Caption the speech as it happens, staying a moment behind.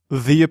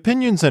The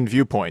opinions and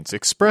viewpoints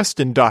expressed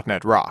in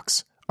 .NET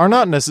Rocks are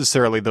not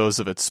necessarily those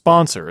of its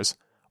sponsors,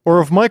 or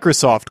of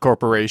Microsoft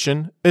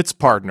Corporation, its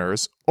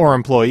partners, or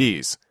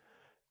employees.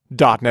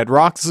 .NET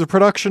Rocks is a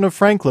production of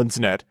Franklin's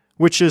Net,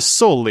 which is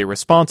solely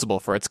responsible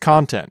for its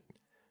content.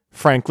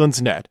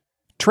 Franklin's Net,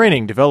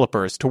 training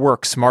developers to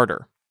work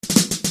smarter.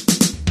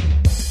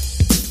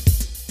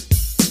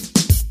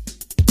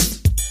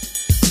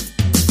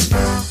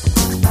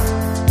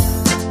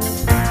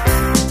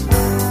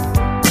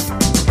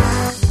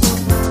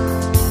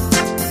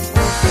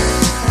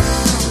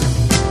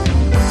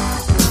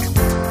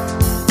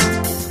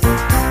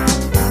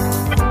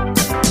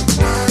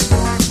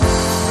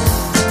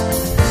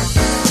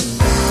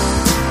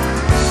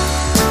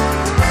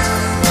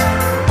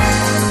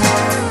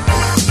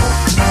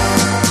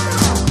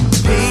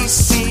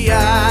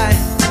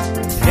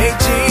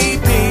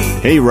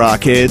 Hey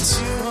Rockheads,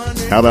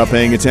 how about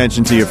paying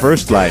attention to your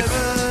first life?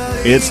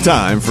 It's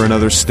time for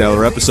another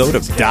stellar episode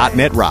of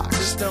 .NET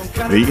Rocks,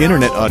 the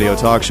internet audio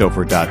talk show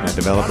for .NET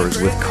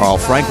developers with Carl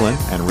Franklin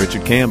and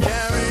Richard Campbell.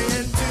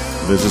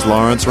 This is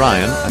Lawrence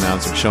Ryan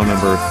announcing show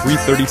number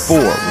 334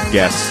 with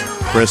guests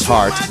Chris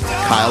Hart,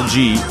 Kyle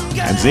G,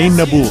 and Zain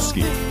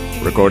Naboulsi,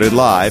 recorded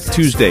live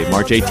Tuesday,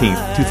 March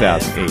 18th,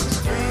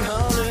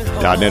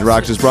 2008. .NET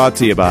Rocks is brought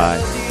to you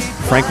by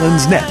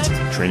Franklin's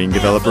Net, training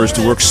developers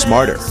to work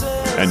smarter.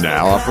 And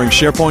now offering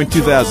SharePoint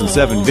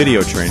 2007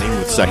 video training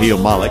with Sahil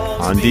Malik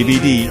on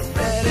DVD,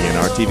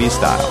 DNR-TV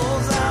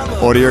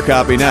style. Order your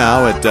copy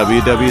now at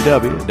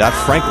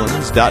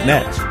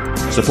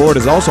www.franklins.net. Support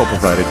is also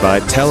provided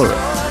by Telerik,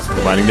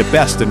 providing the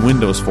best in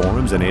Windows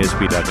forums and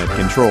ASP.NET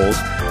controls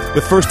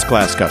with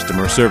first-class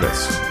customer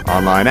service.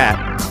 Online at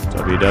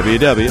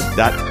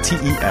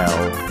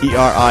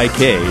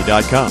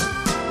www.telerik.com.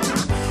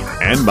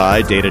 And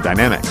by Data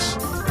Dynamics,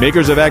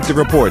 makers of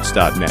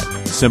ActiveReports.net.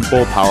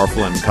 Simple,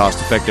 powerful, and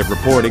cost-effective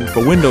reporting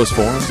for Windows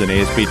forms and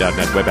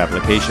ASP.NET web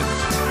applications.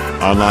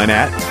 Online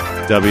at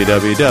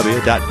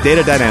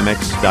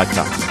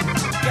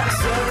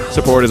www.datadynamics.com.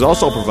 Support is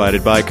also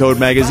provided by Code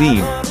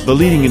Magazine, the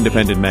leading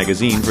independent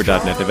magazine for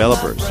 .NET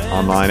developers.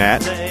 Online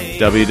at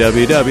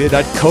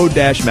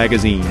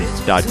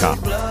www.code-magazine.com.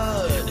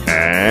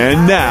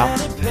 And now,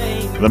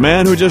 the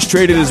man who just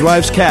traded his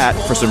wife's cat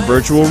for some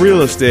virtual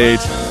real estate,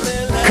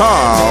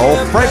 Carl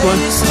Franklin.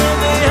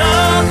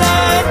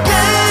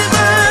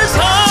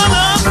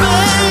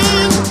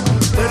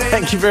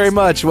 Thank you very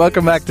much.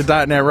 Welcome back to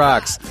 .NET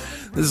Rocks.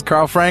 This is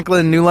Carl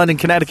Franklin, New London,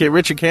 Connecticut.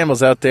 Richard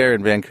Campbell's out there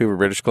in Vancouver,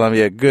 British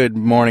Columbia. Good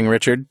morning,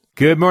 Richard.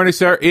 Good morning,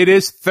 sir. It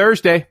is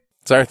Thursday.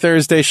 It's our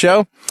Thursday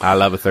show. I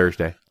love a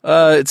Thursday.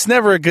 It's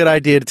never a good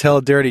idea to tell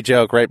a dirty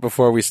joke right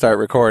before we start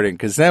recording,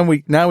 because then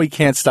we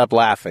can't stop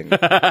laughing.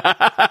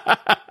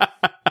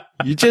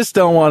 You just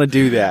don't want to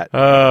do that.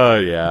 Oh,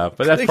 yeah.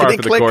 But that's part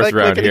of the course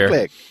around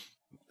here.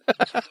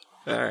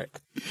 All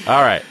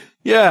right.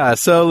 Yeah,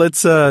 so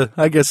let's,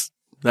 I guess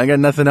I got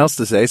nothing else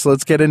to say, so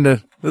let's get into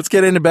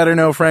Better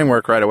Know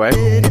Framework right away.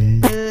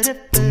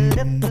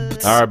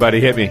 All right,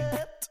 buddy, hit me.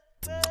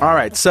 All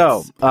right,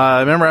 so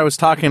remember I was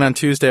talking on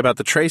Tuesday about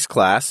the trace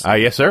class?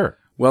 Yes, sir.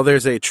 Well,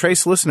 there's a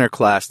trace listener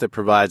class that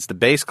provides the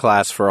base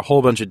class for a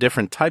whole bunch of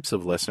different types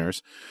of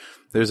listeners.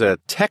 There's a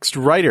text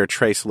writer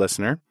trace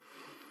listener,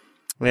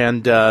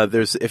 and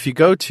if you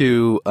go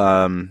to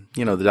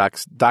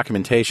the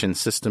documentation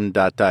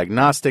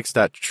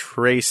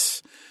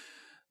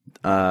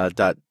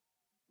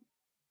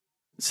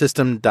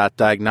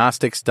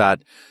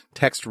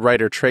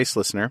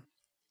system.diagnostics.trace.system.diagnostics.textWriter-trace-listener.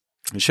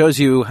 It shows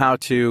you how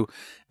to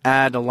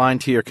add a line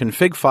to your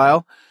config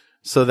file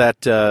so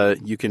that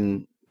you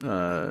can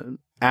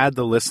add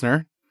the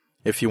listener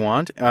if you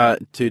want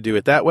to do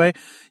it that way.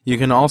 You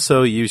can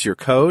also use your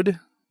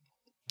code.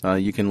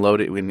 You can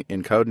load it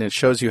in code, and it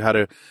shows you how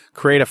to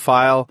create a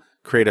file,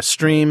 create a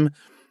stream,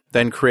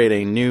 then create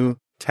a new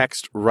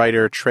text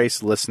writer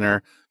trace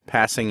listener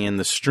passing in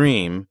the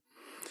stream,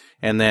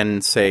 and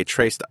then say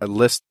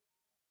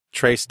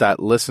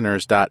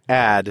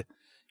trace.listeners.add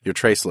your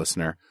trace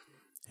listener,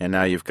 and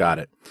now you've got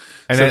it.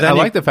 And so I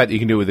like the fact that you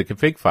can do it with the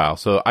config file,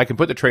 so I can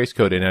put the trace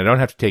code in, and I don't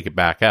have to take it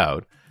back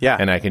out. Yeah.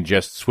 And I can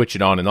just switch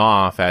it on and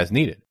off as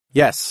needed.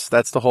 Yes,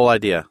 that's the whole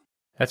idea.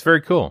 That's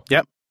very cool.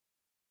 Yep.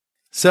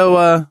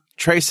 So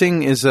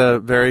tracing is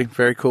very,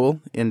 very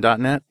cool in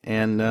 .NET,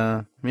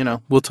 and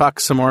we'll talk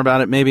some more about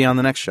it maybe on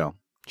the next show.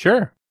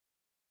 Sure.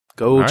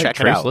 Go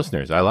check it out. Trace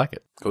listeners, I like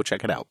it. Go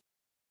check it out.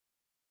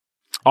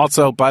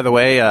 Also, by the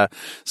way,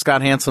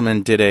 Scott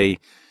Hanselman did a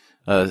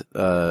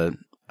DNR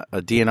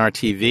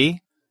TV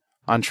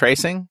on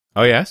tracing.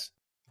 Oh, yes?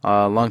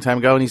 A long time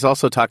ago, and he's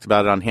also talked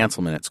about it on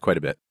Hanselman. It's quite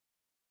a bit.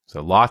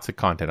 So lots of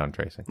content on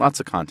tracing. Lots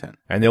of content.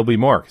 And there'll be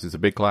more because it's a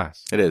big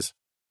class. It is.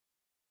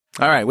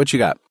 All right, what you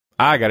got?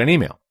 I got an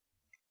email.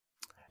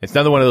 It's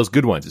another one of those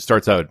good ones. It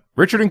starts out,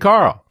 Richard and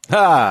Carl.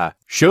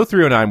 Show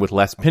 309 with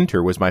Les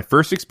Pinter was my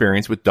first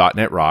experience with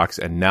 .NET Rocks,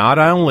 and not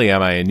only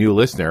am I a new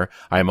listener,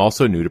 I am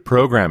also new to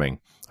programming.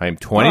 I am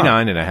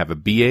 29 and I have a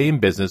BA in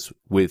business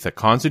with a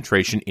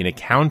concentration in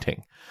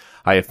accounting.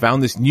 I have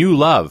found this new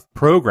love,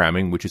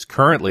 programming, which is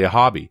currently a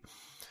hobby.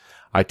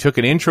 I took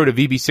an intro to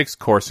VB6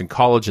 course in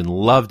college and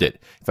loved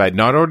it. If I had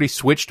not already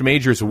switched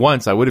majors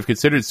once, I would have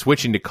considered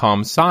switching to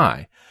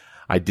comp-sci.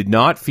 I did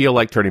not feel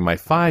like turning my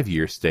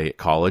 5-year stay at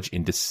college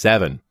into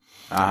 7.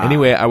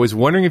 Anyway, I was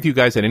wondering if you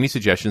guys had any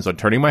suggestions on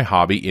turning my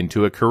hobby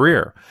into a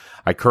career.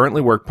 I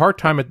currently work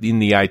part-time in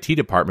the IT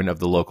department of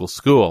the local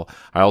school.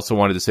 I also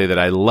wanted to say that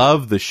I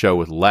love the show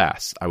with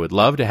Les. I would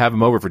love to have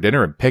him over for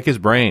dinner and pick his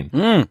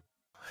brain.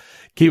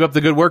 Keep up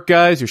the good work,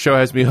 guys. Your show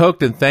has me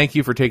hooked, and thank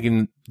you for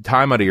taking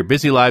time out of your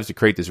busy lives to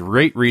create this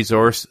great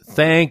resource.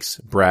 Thanks,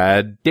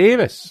 Brad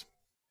Davis.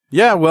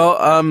 Yeah, well,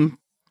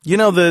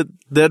 the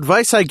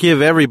advice I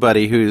give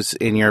everybody who's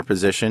in your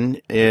position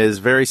is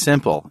very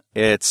simple.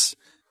 It's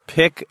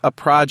pick a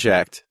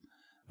project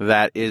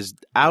that is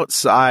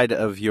outside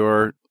of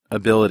your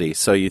ability,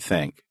 so you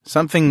think.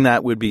 Something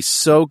that would be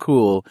so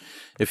cool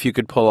if you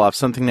could pull off,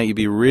 something that you'd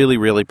be really,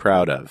 really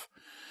proud of.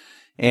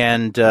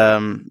 And,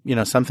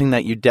 something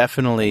that you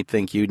definitely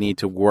think you need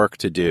to work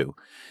to do.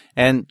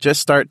 And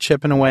just start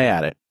chipping away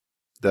at it,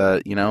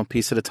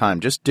 piece at a time.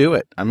 Just do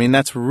it. I mean,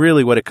 that's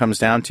really what it comes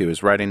down to,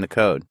 is writing the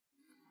code.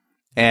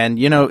 And,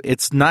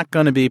 it's not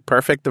going to be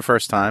perfect the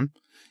first time.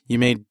 You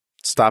may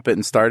stop it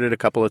and start it a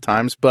couple of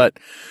times, but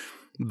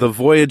the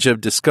voyage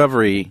of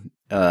discovery,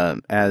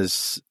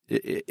 it's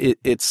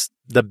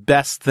the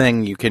best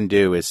thing you can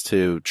do is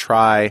to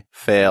try,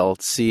 fail,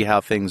 see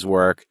how things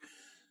work,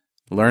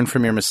 learn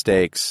from your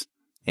mistakes,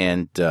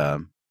 and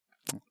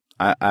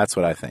that's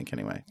what I think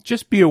anyway.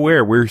 Just be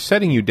aware, we're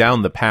setting you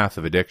down the path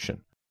of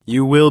addiction.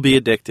 You will be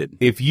addicted.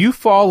 If you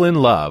fall in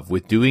love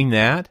with doing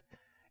that,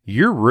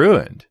 you're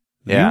ruined.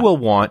 Yeah. You will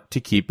want to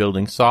keep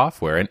building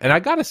software. And I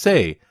got to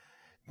say,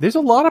 there's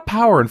a lot of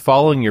power in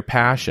following your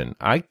passion.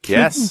 I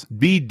couldn't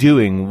be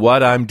doing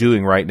what I'm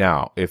doing right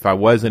now if I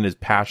wasn't as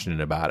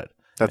passionate about it.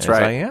 That's as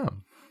right. I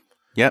am.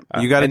 Yep.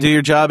 You got to do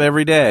your job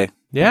every day.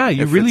 Yeah,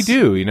 you really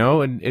do,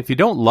 and if you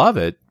don't love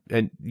it,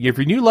 and if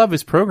your new love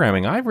is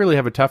programming, I really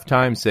have a tough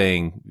time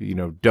saying,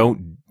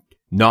 don't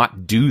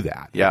not do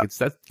that. Yeah.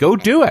 Go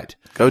do it.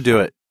 Go do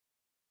it.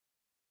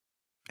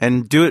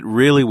 And do it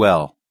really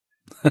well.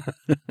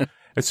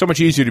 It's so much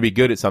easier to be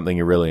good at something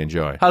you really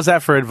enjoy. How's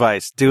that for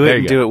advice? Do it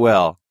and do it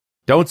well.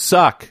 Don't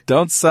suck.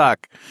 Don't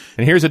suck.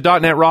 And here's a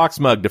 .NET Rocks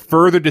mug to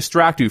further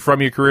distract you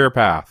from your career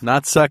path.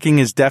 Not sucking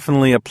is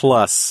definitely a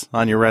plus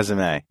on your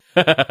resume.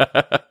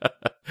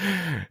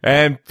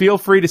 And feel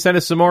free to send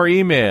us some more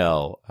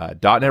email.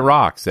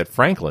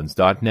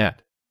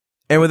 .NETRocks@franklins.net.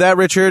 And with that,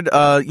 Richard,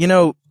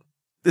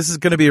 this is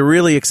going to be a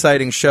really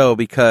exciting show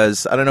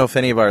because I don't know if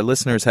any of our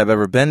listeners have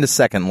ever been to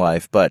Second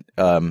Life, but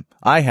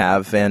I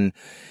have, and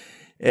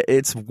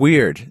it's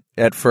weird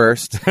at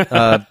first,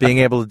 being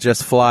able to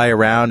just fly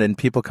around and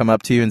people come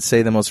up to you and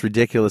say the most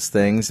ridiculous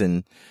things.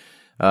 And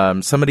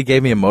somebody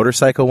gave me a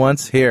motorcycle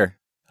once. Here,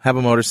 have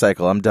a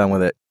motorcycle. I'm done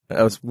with it.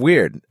 It was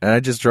weird, and I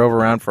just drove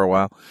around for a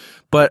while.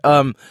 But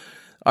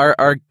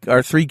our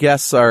three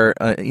guests are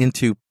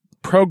into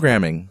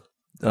programming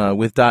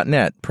with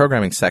 .NET,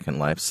 programming Second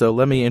Life. So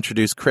let me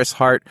introduce Chris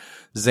Hart,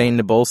 Zain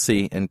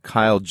Naboulsi, and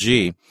Kyle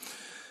G.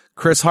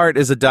 Chris Hart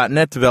is a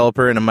 .NET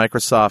developer and a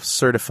Microsoft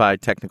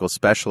certified technical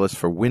specialist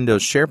for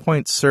Windows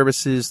SharePoint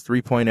Services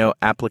 3.0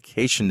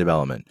 application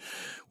development,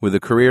 with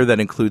a career that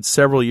includes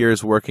several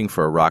years working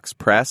for Rocks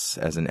Press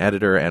as an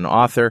editor and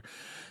author,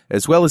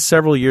 as well as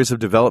several years of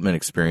development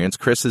experience.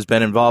 Chris has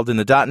been involved in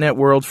the .NET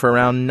world for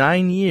around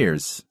 9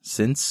 years,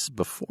 since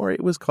before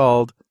it was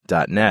called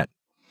 .NET.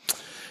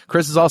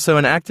 Chris is also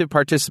an active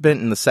participant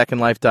in the Second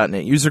Life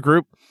 .NET user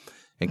group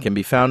and can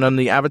be found on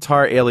the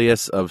avatar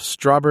alias of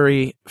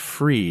Strawberry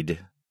Freed.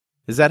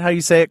 Is that how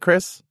you say it,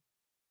 Chris?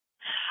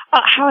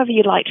 However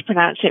you'd like to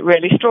pronounce it,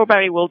 really.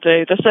 Strawberry will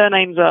do. The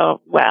surnames are,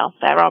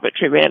 they're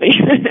arbitrary, really.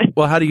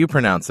 Well, how do you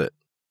pronounce it?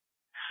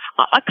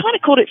 I kind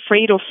of called it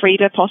Fried or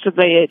Frida,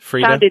 possibly. It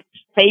sounded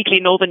vaguely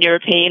Northern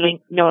European,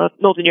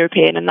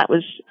 and that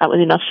was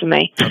enough for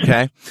me.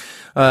 Okay.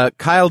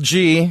 Kyle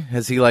G,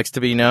 as he likes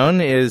to be known,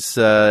 is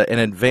an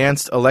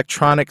advanced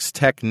electronics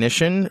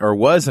technician, or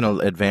was an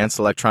advanced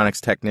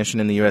electronics technician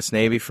in the U.S.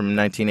 Navy from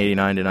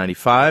 1989 to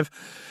 95.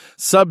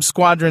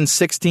 Sub-Squadron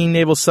 16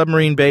 Naval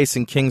Submarine Base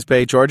in Kings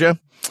Bay, Georgia.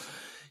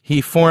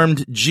 He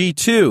formed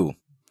G2.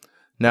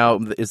 Now,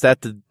 is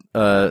that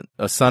a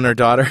son or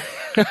daughter?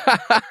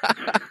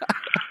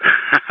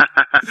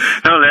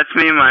 No, that's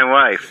me and my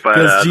wife, but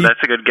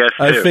that's a good guess,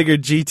 too. I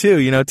figured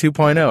G2,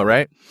 2.0,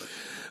 right?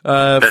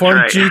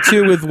 Formed right.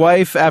 G2 with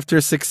wife after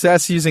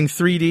success using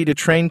 3D to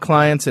train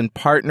clients and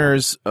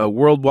partners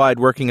worldwide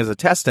working as a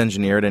test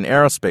engineer at an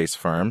aerospace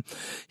firm.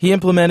 He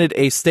implemented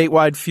a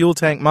statewide fuel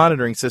tank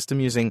monitoring system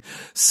using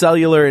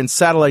cellular and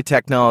satellite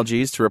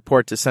technologies to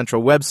report to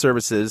central web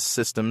services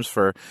systems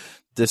for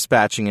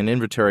dispatching and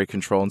inventory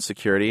control and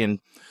security, and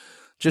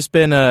just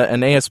been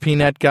an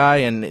ASP.NET guy,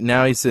 and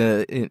now he's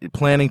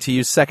planning to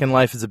use Second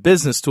Life as a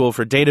business tool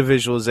for data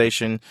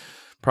visualization,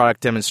 product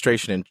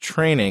demonstration, and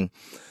training.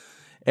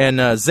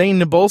 And Zain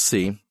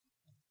Naboulsi,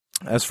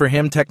 as for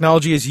him,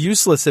 technology is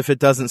useless if it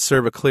doesn't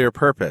serve a clear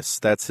purpose.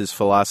 That's his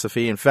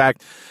philosophy. In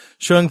fact,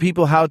 showing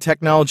people how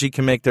technology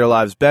can make their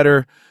lives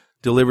better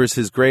delivers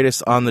his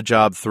greatest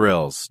on-the-job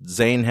thrills.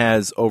 Zain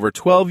has over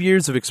 12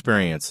 years of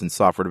experience in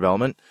software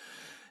development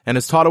and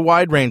has taught a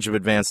wide range of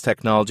advanced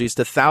technologies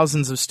to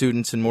thousands of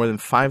students in more than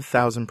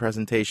 5,000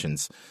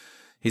 presentations.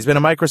 He's been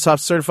a Microsoft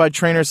certified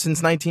trainer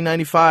since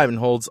 1995 and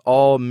holds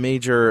all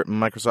major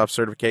Microsoft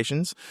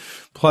certifications,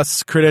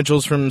 plus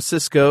credentials from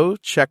Cisco,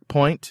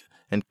 Checkpoint,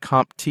 and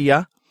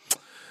CompTIA.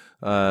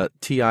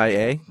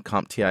 CompTIA.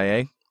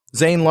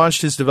 Zain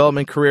launched his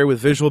development career with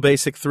Visual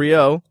Basic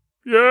 3.0.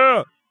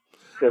 Yeah.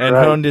 And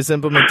honed his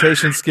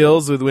implementation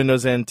skills with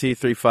Windows NT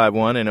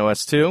 3.5.1 and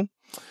OS 2.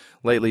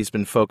 Lately, he's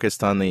been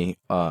focused on the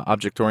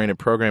object-oriented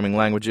programming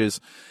languages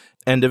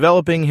and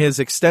developing his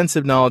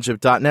extensive knowledge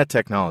of .NET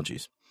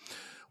technologies.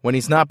 When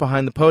he's not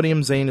behind the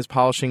podium, Zain is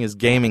polishing his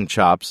gaming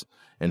chops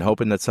and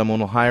hoping that someone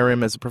will hire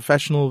him as a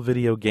professional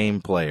video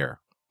game player.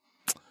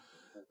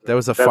 That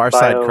was a Far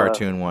Side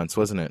cartoon once,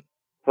 wasn't it?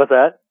 What's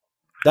that?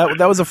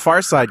 That was a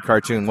Far Side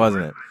cartoon,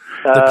 wasn't it?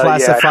 The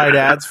classified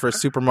ads for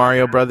Super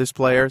Mario Brothers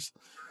players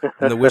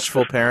and the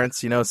wishful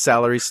parents,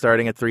 salaries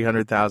starting at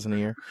 $300,000 a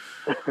year.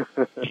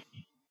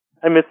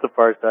 I miss the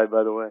Far Side,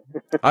 by the way.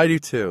 I do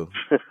too.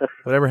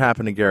 Whatever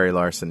happened to Gary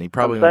Larson? He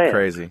probably went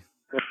crazy.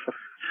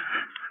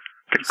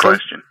 Good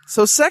question.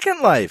 So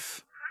Second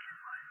Life.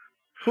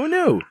 Who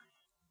knew?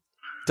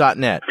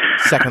 .NET,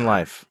 Second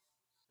Life.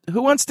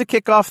 Who wants to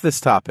kick off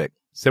this topic?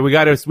 So we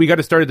got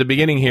to start at the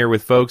beginning here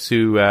with folks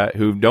who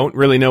don't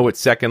really know what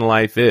Second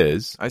Life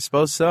is. I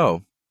suppose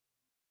so.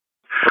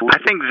 I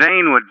think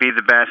Zain would be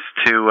the best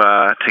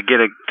to get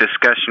a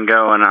discussion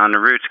going on the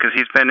roots because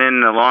he's been in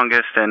the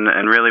longest and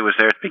really was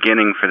there at the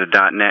beginning for the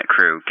 .NET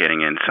crew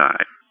getting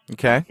inside.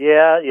 Okay.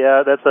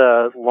 Yeah, that's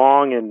a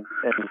long and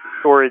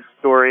storied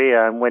story.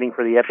 I'm waiting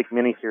for the epic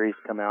miniseries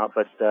to come out,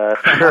 but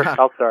sure,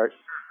 I'll start.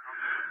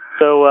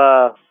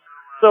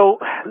 So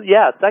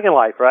yeah, Second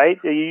Life, right?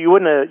 You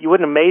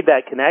wouldn't have made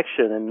that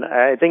connection, and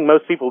I think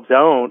most people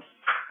don't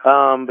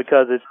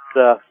because it's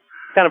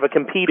kind of a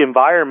compete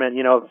environment,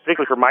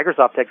 particularly for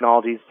Microsoft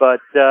technologies.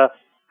 But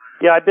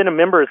yeah, I've been a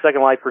member of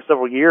Second Life for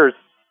several years,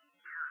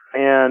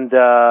 and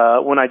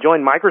when I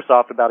joined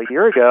Microsoft about a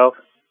year ago,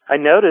 I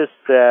noticed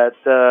that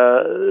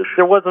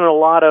there wasn't a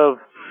lot of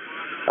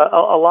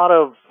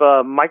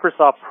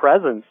Microsoft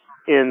presence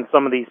in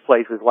some of these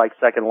places, like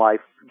Second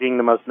Life being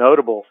the most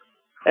notable.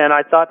 And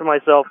I thought to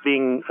myself,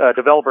 being a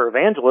developer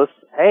evangelist,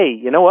 hey,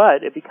 you know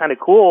what? It'd be kind of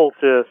cool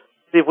to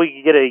see if we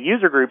could get a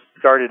user group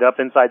started up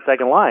inside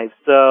Second Life.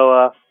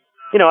 So,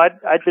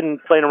 I'd been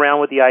playing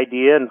around with the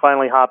idea and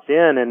finally hopped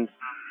in. And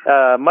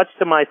much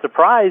to my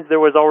surprise, there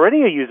was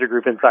already a user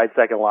group inside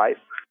Second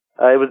Life.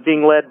 It was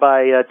being led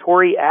by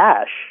Tori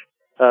Ash,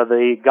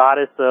 the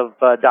goddess of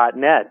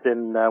 .NET,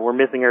 and we're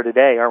missing her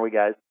today, aren't we,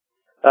 guys?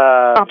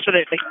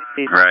 Absolutely.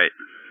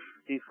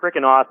 She's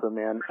freaking awesome,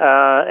 man.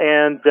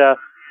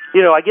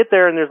 I get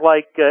there and there's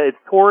it's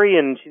Tori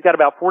and she's got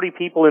about 40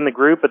 people in the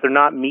group, but they're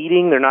not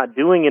meeting, they're not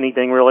doing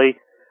anything really,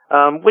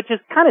 which is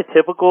kind of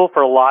typical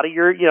for a lot of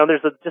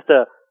there's just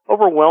a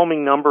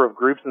overwhelming number of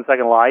groups in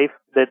Second Life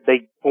that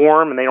they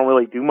form and they don't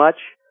really do much.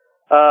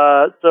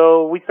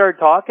 So we started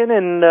talking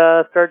and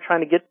started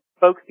trying to get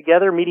folks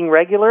together, meeting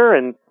regular,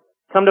 and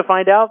come to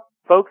find out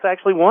folks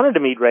actually wanted to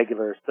meet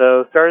regular.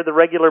 So started the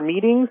regular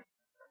meetings.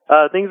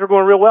 Things were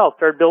going real well.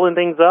 Started building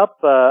things up.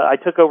 I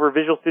took over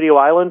Visual Studio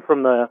Island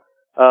from the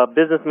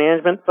business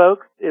management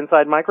folks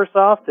inside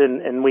Microsoft,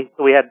 and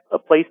we had a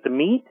place to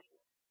meet.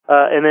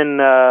 And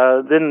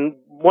then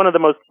one of the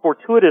most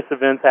fortuitous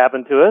events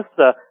happened to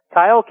us.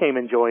 Kyle came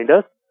and joined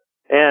us.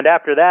 And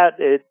after that,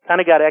 it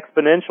kind of got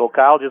exponential.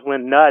 Kyle just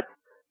went nuts,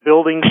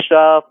 building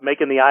stuff,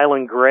 making the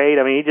island great.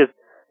 I mean, he just,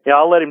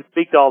 I'll let him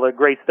speak to all the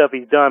great stuff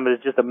he's done, but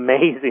it's just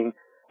amazing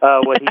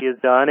what he has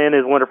done, and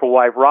his wonderful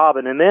wife,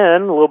 Robin. And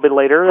then, a little bit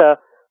later,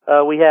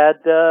 we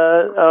had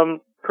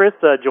Chris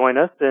join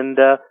us, and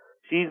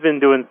she's been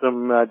doing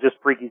some just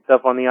freaky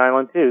stuff on the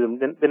island, too.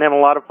 Been having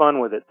a lot of fun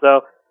with it.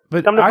 So,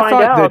 but come to I find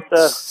thought out,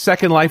 that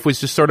Second Life was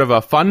just sort of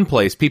a fun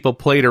place. People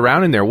played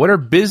around in there. What are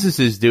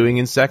businesses doing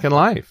in Second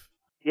Life?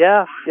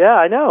 Yeah,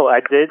 I know. I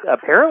did.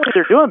 Apparently,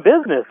 they're doing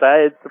business.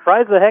 It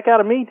surprised the heck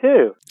out of me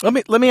too.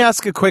 Let me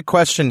ask a quick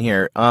question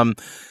here.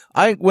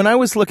 When I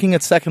was looking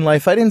at Second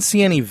Life, I didn't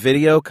see any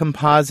video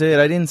composite.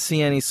 I didn't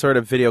see any sort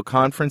of video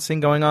conferencing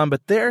going on.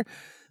 But there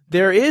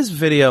is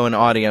video and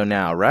audio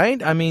now,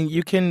 right? I mean,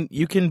 you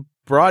can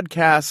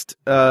broadcast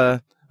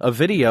a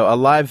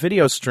live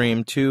video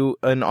stream to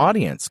an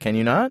audience. Can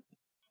you not?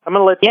 I'm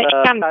going to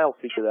let Kyle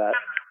speak to that.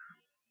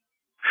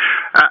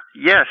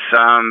 Yes,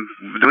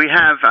 we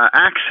have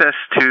access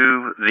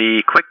to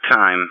the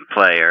QuickTime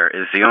player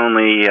is the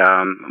only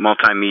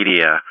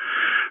multimedia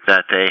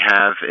that they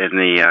have in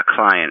the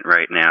client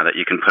right now that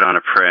you can put on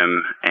a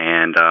prim,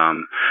 and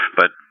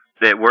but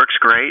it works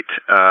great.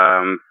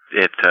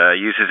 It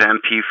uses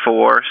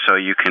MP4, so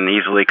you can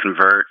easily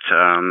convert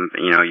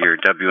your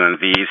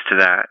WMVs to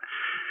that.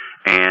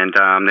 And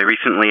they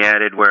recently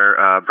added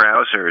where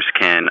browsers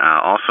can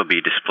also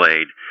be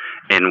displayed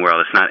in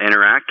World. It's not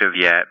interactive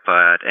yet,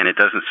 and it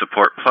doesn't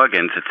support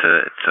plugins. It's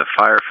a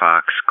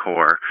Firefox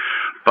core,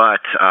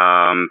 but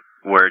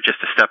we're just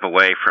a step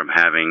away from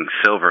having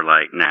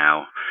Silverlight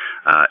now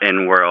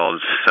in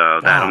Worlds, so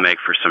that'll make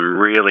for some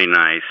really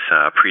nice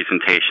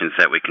presentations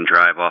that we can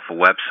drive off of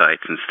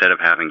websites instead of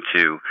having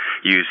to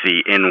use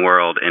the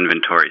in-world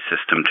inventory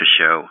system to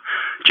show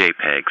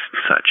JPEGs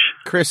and such.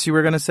 Chris, you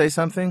were going to say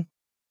something?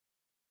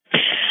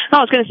 I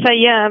was going to say,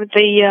 yeah,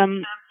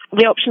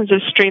 the options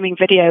of streaming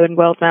video in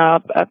World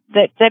now,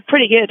 they're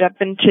pretty good. I've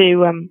been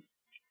to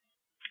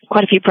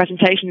quite a few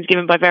presentations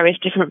given by various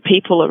different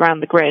people around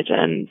the grid,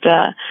 and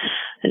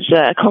there's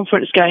a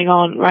conference going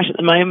on right at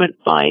the moment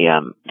by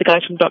the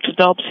guys from Dr.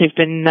 Dobbs who've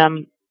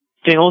been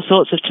doing all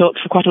sorts of talks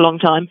for quite a long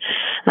time.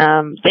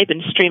 They've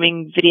been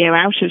streaming video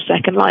out of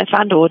Second Life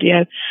and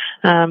audio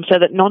so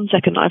that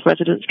non-Second Life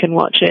residents can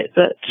watch it.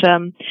 But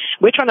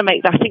we're trying to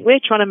make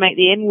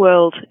the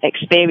in-world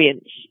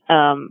experience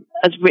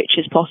as rich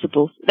as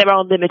possible. There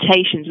are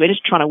limitations. We're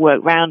just trying to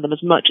work around them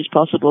as much as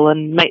possible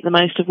and make the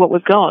most of what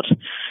we've got.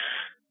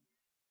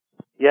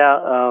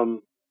 Yeah,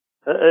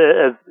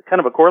 as kind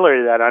of a corollary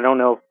to that, I don't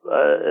know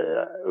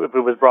if it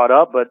was brought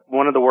up, but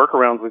one of the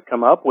workarounds we've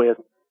come up with,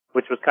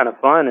 which was kind of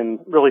fun and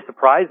really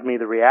surprised me,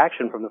 the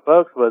reaction from the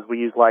folks, was we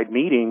use live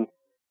meeting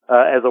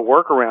as a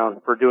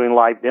workaround for doing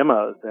live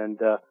demos. And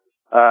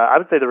I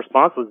would say the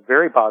response was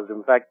very positive.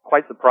 In fact,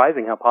 quite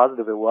surprising how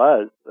positive it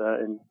was.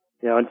 And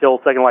until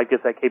Second Life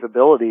gets that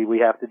capability, we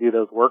have to do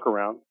those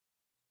workarounds.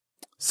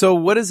 So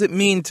what does it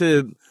mean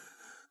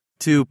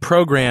to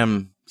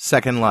program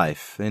Second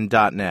Life in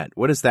 .NET?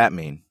 What does that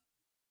mean?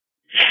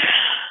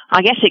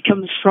 I guess it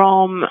comes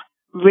from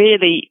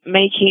really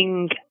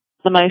making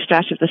the most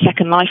out of the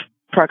Second Life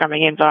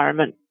programming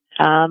environment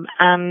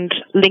and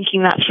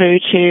linking that through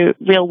to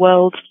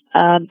real-world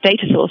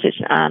data sources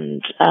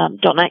and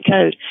 .NET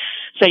code.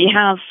 So you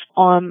have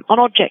on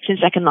objects in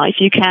Second Life,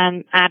 you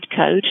can add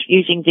code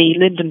using the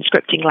Linden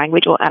scripting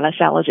language, or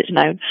LSL as it's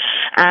known,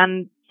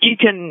 and you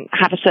can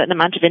have a certain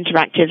amount of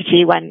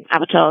interactivity when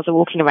avatars are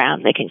walking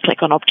around. They can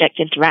click on objects,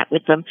 interact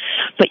with them.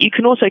 But you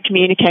can also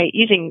communicate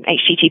using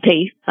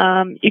HTTP.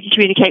 You can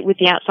communicate with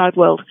the outside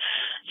world.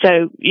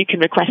 So you can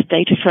request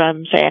data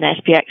from, say, an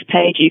SPX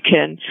page. You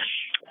can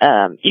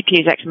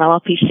use XML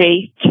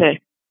RPC to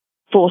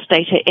force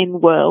data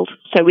in world.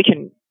 So we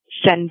can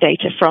send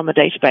data from a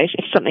database.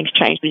 If something's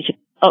changed, we need to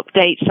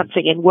update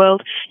something in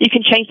world. You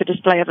can change the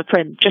display of a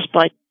prim just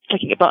by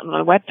clicking a button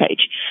on a web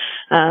page.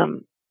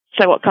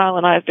 So what Kyle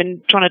and I have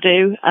been trying to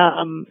do,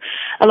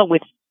 along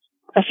with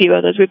a few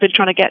others, we've been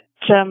trying to get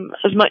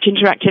as much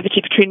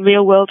interactivity between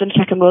real world and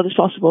Second Life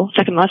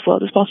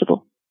world as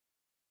possible.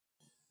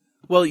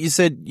 Well, you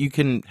said you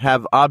can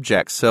have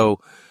objects, so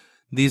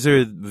these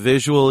are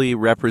visually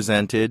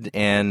represented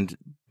and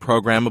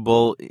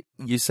programmable.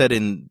 You said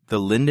in the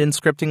Linden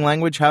scripting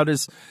language. How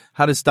does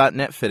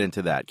 .NET fit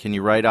into that? Can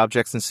you write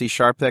objects in C#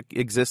 that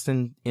exist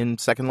in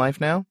Second Life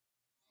now?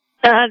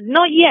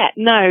 Not yet,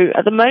 no.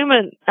 At the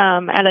moment,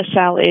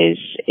 LSL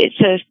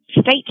it's a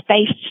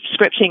state-based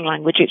scripting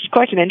language. It's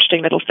quite an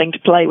interesting little thing to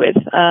play with,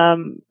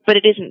 but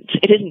it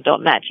isn't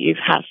 .NET. You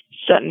have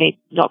certainly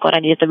not got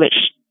any of the rich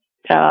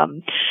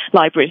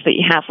libraries that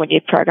you have when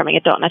you're programming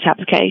a .NET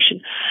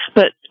application.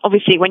 But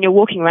obviously, when you're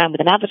walking around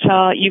with an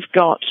avatar, you've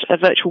got a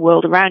virtual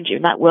world around you,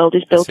 and that world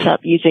is built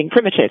up using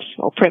primitives,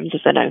 or prims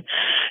as they're known.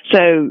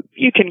 So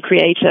you can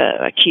create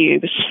a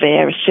cube, a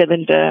sphere, a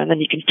cylinder, and then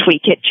you can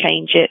tweak it,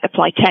 change it,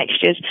 apply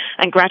textures,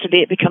 and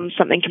gradually it becomes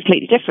something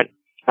completely different.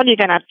 And you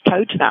then add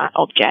code to that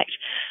object,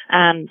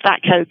 and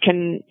that code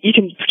you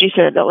can produce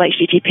a little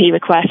HTTP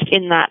request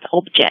in that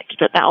object,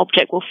 but that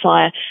object will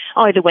fire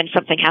either when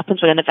something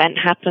happens, when an event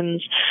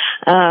happens,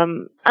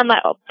 and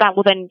that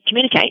will then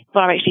communicate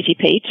via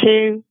HTTP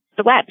to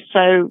the web.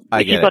 So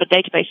if you've got a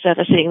database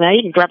server sitting there,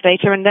 you can grab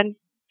data and then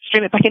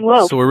stream it back in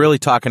world. So we're really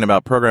talking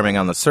about programming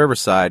on the server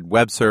side,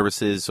 web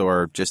services,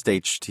 or just what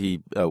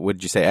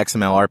did you say,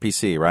 XML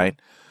RPC, right?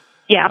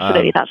 Yeah,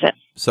 absolutely, that's it.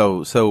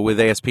 So with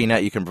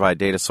ASP.NET, you can provide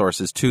data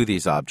sources to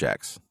these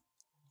objects.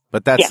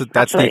 But that's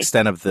the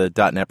extent of the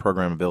 .NET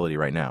programmability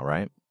right now,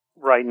 right?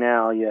 Right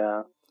now,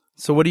 yeah.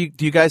 So what do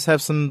you guys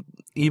have some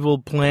evil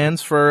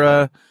plans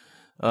for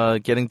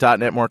getting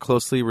 .NET more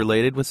closely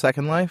related with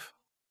Second Life?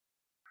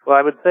 Well,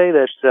 I would say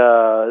that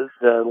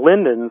the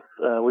Lindens,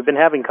 we've been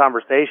having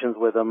conversations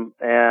with them,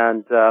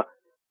 and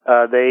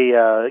they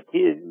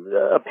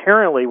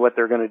apparently what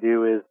they're going to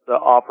do is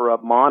offer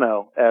up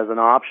mono as an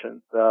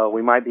option. So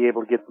we might be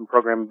able to get some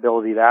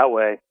programmability that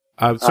way.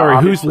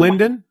 Sorry, who's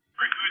Linden?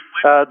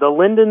 The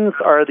Lindens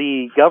are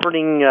the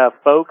governing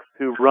folks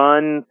who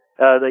run.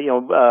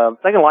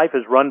 Second Life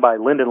is run by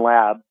Linden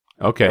Lab.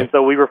 Okay. And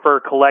so we refer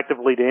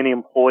collectively to any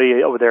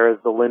employee over there as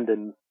the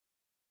Lindens.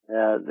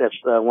 That's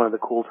one of the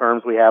cool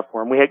terms we have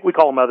for them. We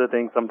call them other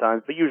things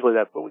sometimes, but usually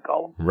that's what we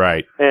call them.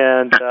 Right.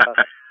 And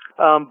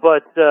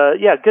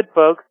good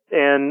folks,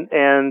 and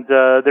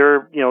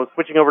they're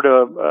switching over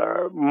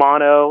to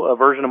mono, a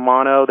version of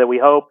mono that we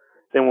hope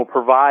then will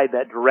provide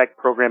that direct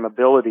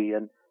programmability.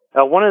 And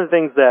one of the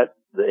things that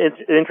is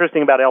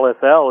interesting about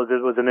LSL is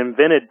it was an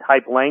invented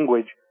type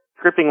language,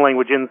 scripting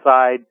language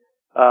inside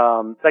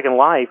Second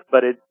Life,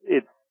 but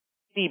it's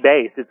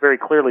C-based. It's very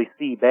clearly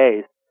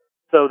C-based.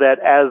 so that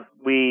as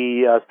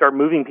we start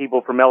moving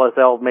people from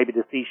LSL maybe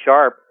to C#,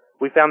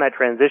 we found that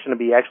transition to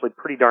be actually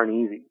pretty darn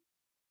easy.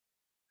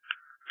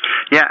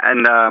 Yeah,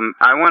 and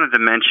I wanted to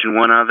mention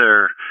one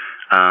other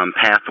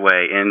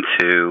pathway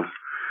into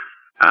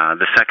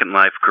the Second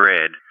Life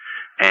grid,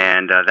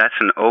 and that's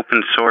an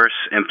open source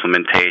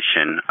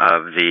implementation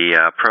of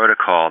the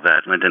protocol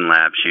that Linden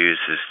Labs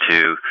uses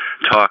to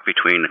talk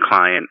between the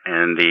client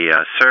and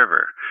the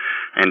server.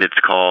 And it's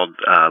called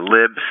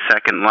Lib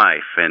Second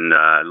Life, and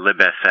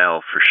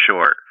libsl for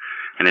short.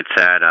 And it's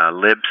at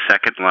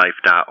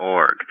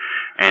libsecondlife.org.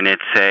 And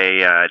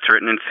it's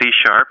written in C#,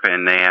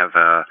 and they have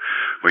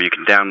where you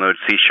can download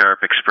C#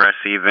 Express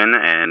even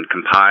and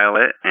compile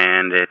it,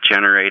 and it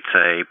generates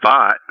a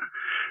bot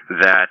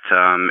that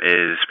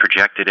is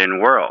projected in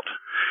world.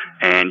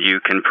 And you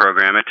can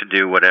program it to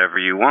do whatever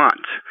you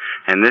want.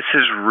 And this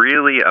is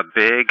really a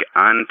big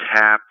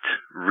untapped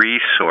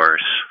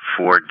resource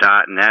for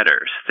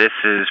 .NETers. This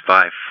is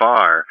by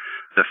far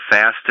the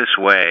fastest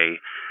way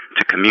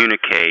to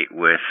communicate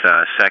with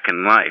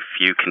Second Life.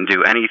 You can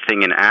do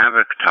anything an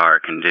avatar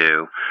can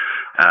do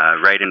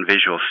right in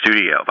Visual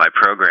Studio by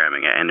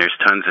programming it, and there's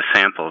tons of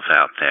samples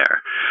out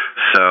there.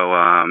 So,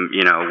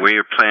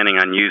 we're planning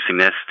on using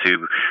this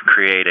to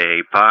create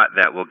a bot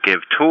that will give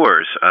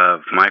tours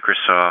of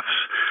Microsoft's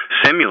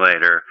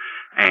simulator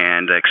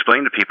and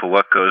explain to people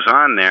what goes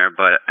on there,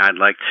 but I'd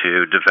like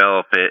to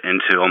develop it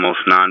into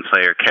almost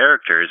non-player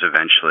characters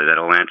eventually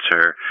that'll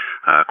answer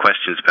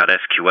questions about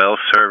SQL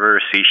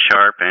Server, C#,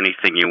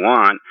 anything you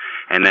want,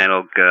 and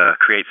that'll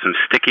create some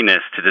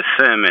stickiness to the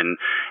sim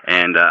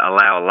and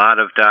allow a lot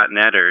of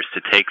 .NETers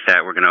to take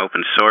that. We're going to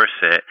open source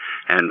it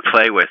and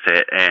play with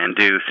it and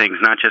do things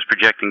not just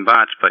projecting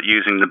bots, but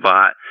using the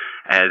bot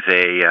as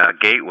a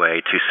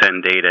gateway to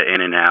send data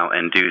in and out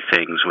and do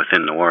things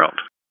within the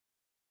world.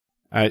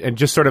 And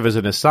just sort of as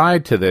an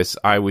aside to this,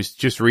 I was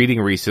just reading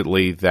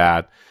recently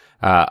that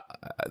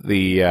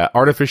the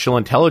artificial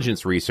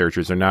intelligence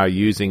researchers are now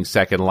using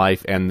Second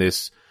Life and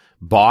this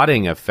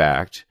botting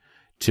effect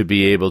to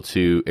be able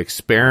to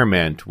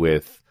experiment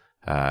with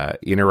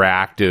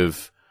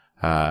interactive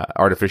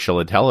artificial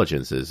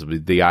intelligences.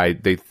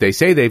 They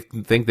say they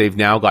think they've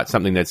now got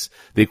something that's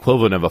the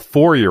equivalent of a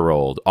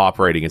 4-year-old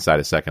operating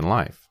inside of Second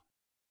Life.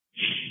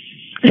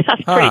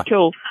 That's pretty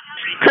cool.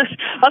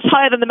 That's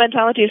higher than the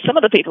mentality of some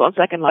of the people on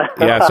Second Life.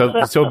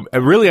 Yeah, so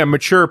really a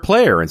mature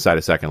player inside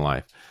of Second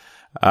Life.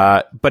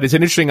 But it's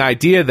an interesting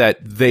idea that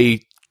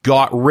they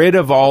got rid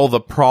of all the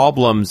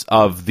problems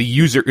of the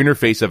user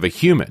interface of a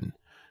human,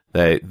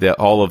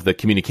 all of the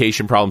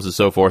communication problems and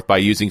so forth, by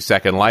using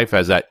Second Life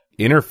as that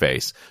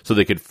interface, so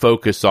they could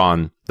focus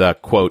on the,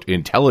 quote,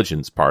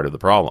 intelligence part of the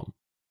problem.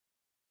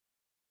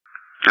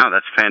 Oh,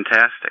 that's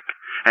fantastic.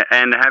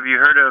 And have you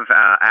heard of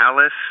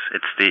ALICE?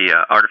 It's the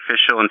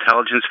Artificial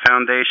Intelligence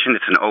Foundation.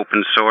 It's an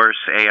open source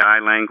AI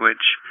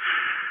language.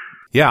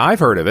 Yeah, I've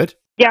heard of it.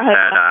 Yeah,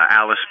 at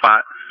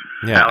ALICEbot.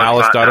 Yeah,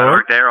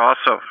 alice.org. They're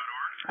also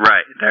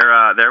right.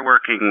 They're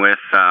working with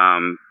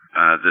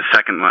the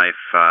Second Life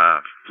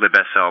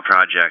libsl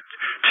project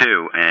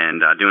too,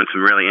 and doing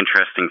some really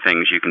interesting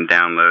things you can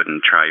download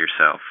and try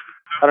yourself.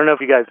 I don't know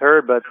if you guys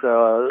heard, but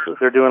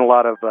they're doing a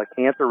lot of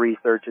cancer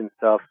research and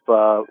stuff,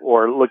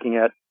 or looking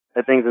at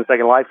things in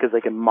Second Life because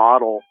they can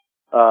model,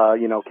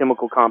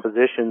 chemical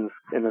compositions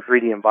in the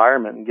 3D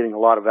environment and getting a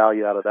lot of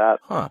value out of that.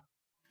 Huh.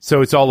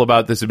 So it's all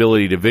about this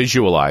ability to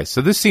visualize.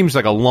 So this seems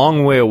like a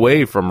long way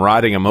away from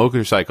riding a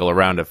motorcycle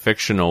around a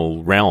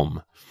fictional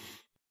realm.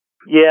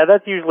 Yeah,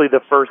 that's usually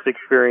the first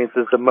experience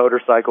is the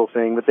motorcycle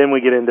thing, but then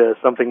we get into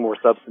something more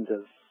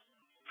substantive.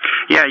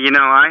 Yeah,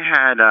 I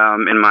had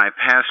in my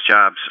past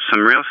jobs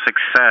some real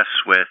success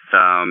with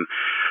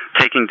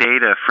taking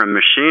data from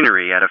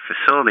machinery at a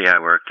facility I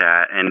worked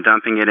at and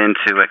dumping it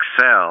into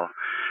Excel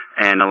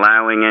and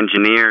allowing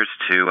engineers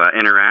to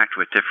interact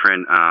with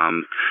different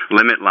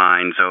limit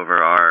lines over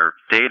our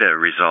data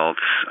results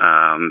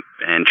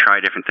and try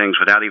different things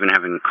without even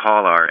having to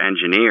call our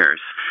engineers.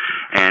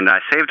 And I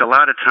saved a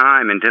lot of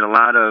time and did a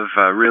lot of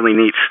really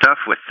neat stuff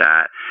with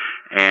that.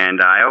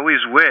 And I always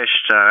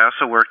wished, I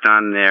also worked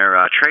on their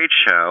trade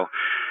show,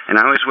 and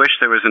I always wished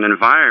there was an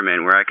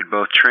environment where I could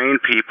both train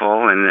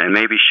people and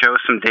maybe show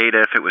some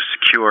data if it was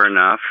secure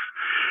enough,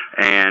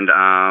 and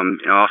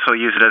also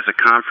use it as a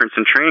conference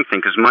and training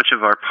thing, because much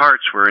of our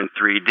parts were in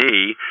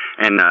 3D,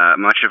 and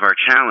much of our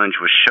challenge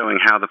was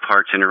showing how the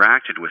parts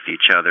interacted with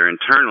each other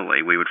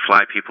internally. We would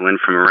fly people in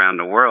from around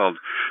the world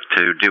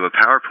to do a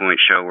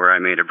PowerPoint show where I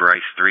made a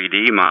Bryce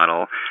 3D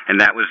model, and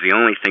that was the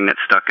only thing that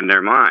stuck in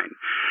their mind.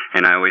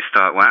 And I always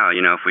thought, wow,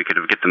 if we could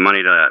get the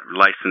money to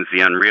license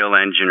the Unreal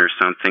Engine or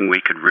something,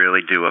 we could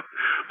really do a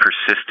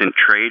persistent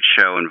trade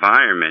show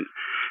environment.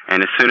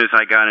 And as soon as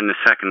I got into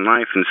Second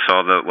Life and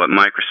saw what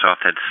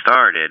Microsoft had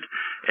started,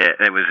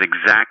 it was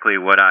exactly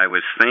what I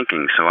was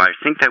thinking. So I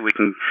think that we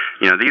can,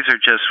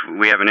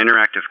 we have an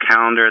interactive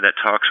calendar that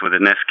talks with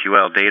an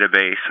SQL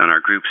database on our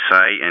group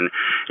site, and,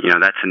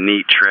 that's a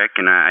neat trick,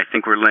 and I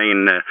think we're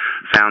laying the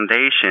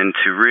foundation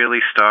to really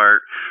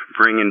start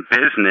bringing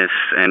business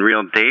and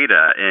real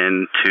data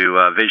in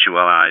to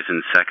visualize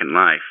in Second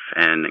Life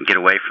and get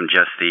away from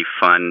just the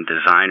fun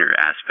designer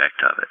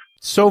aspect of it.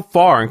 So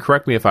far, and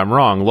correct me if I'm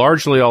wrong,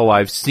 largely all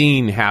I've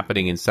seen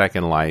happening in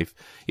Second Life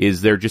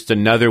is they're just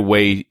another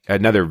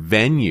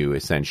venue,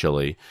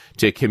 essentially,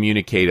 to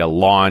communicate a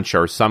launch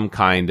or some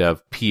kind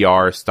of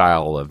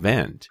PR-style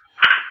event.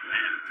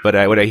 But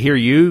what I hear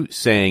you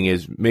saying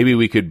is maybe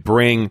we could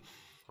bring,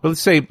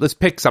 let's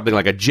pick something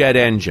like a jet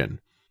engine.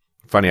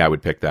 Funny I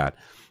would pick that.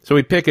 So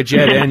we pick a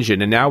jet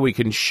engine, and now we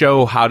can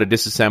show how to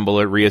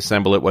disassemble it,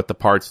 reassemble it, what the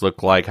parts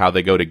look like, how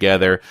they go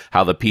together,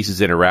 how the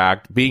pieces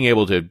interact, being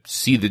able to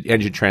see the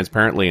engine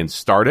transparently and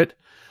start it.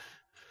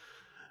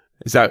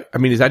 Is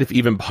that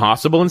even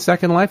possible in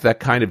Second Life, that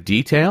kind of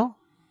detail?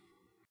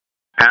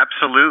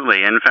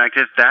 Absolutely. In fact,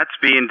 that's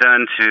being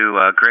done to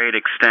a great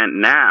extent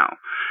now.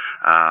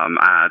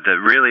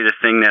 The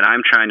thing that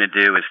I'm trying to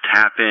do is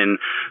tap in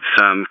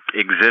some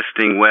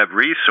existing web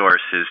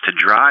resources to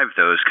drive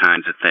those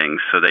kinds of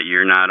things so that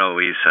you're not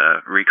always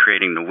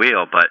recreating the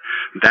wheel. But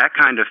that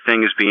kind of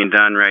thing is being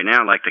done right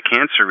now, like the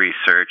cancer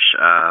research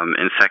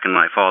in Second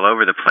Life all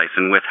over the place.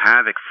 And with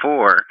Havoc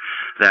 4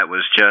 that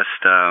was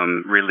just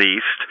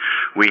released,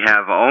 we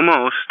have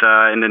almost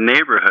in the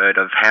neighborhood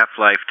of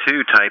Half-Life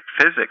 2 type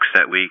physics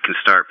that we can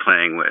start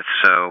playing with.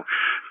 So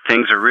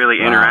things are really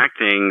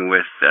interacting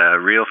with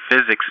real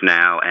physics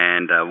now,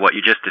 and what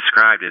you just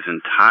described is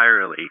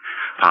entirely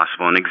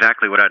possible and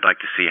exactly what I'd like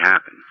to see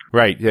happen.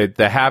 Right.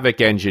 The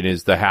Havoc engine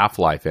is the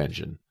Half-Life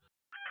engine.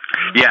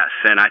 Yes,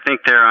 and I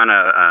think they're on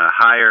a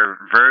higher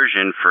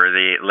version for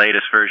the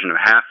latest version of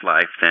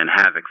Half-Life than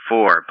Havoc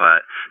 4,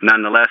 but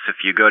nonetheless, if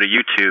you go to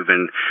YouTube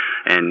and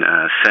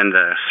send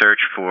a search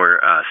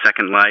for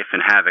Second Life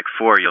and Havoc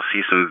 4, you'll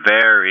see some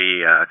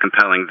very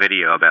compelling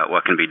video about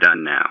what can be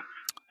done now.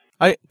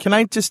 Can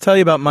I just tell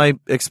you about my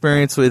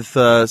experience with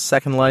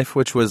Second Life,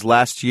 which was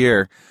last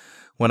year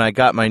when I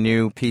got my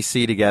new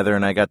PC together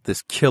and I got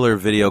this killer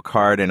video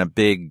card and a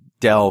big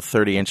Dell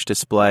 30-inch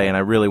display, and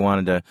I really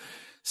wanted to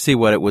see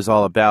what it was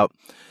all about.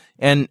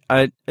 And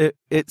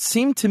it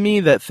seemed to me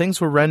that things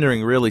were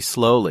rendering really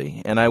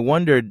slowly, and I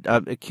wondered,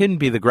 it couldn't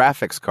be the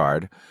graphics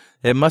card.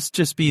 It must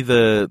just be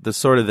the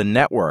sort of the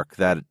network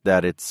that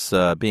it's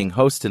being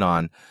hosted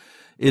on.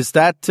 Is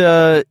that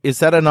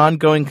an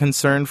ongoing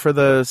concern for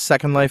the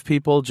Second Life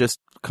people,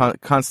 just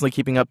constantly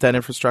keeping up that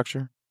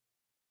infrastructure?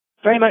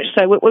 Very much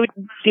so.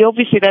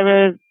 Obviously,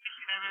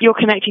 you're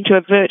connecting to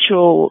a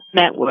virtual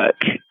network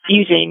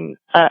using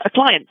a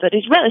client that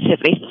is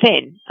relatively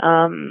thin.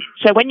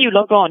 So when you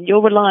log on,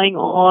 you're relying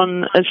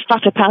on as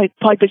fat a pipe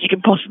as you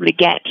can possibly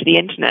get to the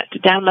internet to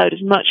download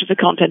as much of the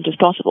content as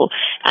possible.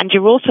 And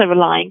you're also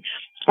relying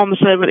on the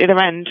server at the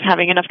other end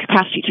having enough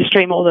capacity to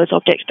stream all those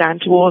objects down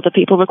to all the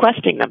people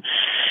requesting them.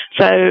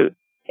 So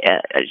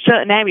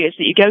certain areas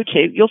that you go to,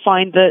 you'll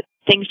find that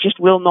things just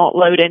will not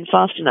load in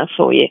fast enough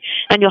for you,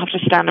 and you'll have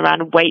to stand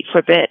around and wait for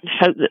a bit and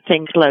hope that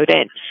things load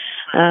in.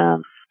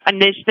 And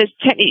there's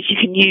techniques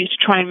you can use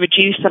to try and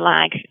reduce the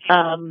lag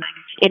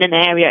in an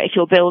area. If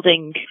you're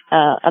building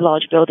a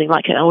large building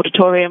like an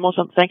auditorium or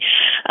something,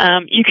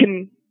 you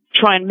can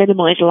try and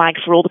minimize lag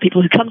for all the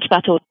people who come to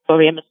that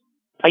auditorium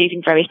by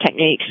using various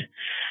techniques.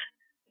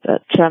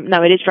 But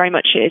no, it is very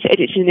much it's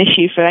an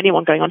issue for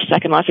anyone going on to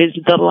Second Life, is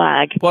the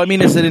lag. Well, I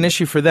mean, is it an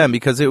issue for them?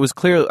 Because it was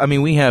clear. I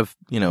mean, we have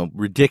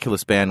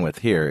ridiculous bandwidth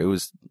here. It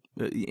was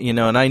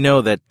and I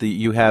know that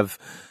you have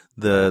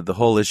the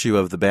whole issue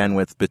of the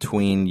bandwidth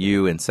between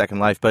you and Second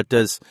Life. But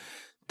does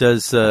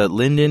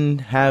Linden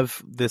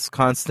have this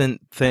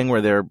constant thing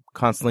where they're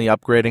constantly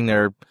upgrading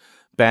their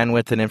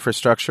bandwidth and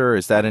infrastructure?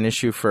 Is that an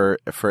issue for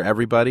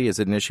everybody? Is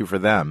it an issue for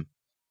them?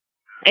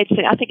 I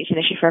think it's an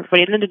issue for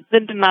everybody.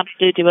 Linden Labs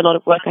do a lot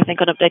of work, I think,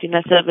 on updating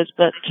their servers,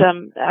 but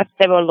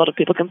there are a lot of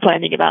people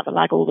complaining about the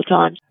lag all the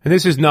time. And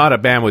this is not a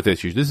bandwidth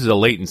issue. This is a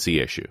latency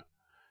issue.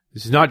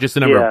 This is not just the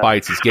number of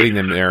bytes. It's getting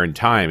them there in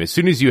time. As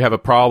soon as you have a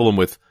problem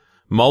with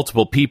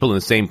multiple people in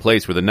the same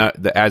place, where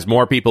as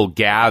more people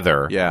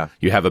gather,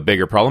 you have a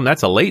bigger problem.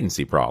 That's a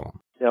latency problem.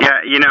 Yep.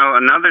 Yeah,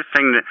 another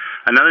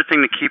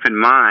thing to keep in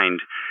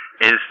mind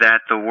is that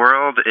the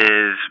world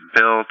is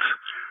built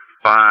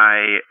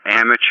by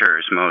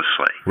amateurs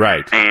mostly.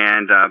 Right.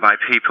 And by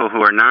people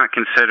who are not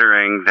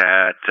considering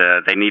that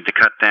they need to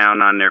cut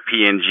down on their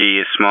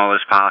PNG as small as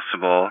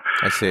possible.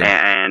 I see.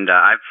 And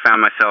I've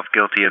found myself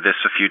guilty of this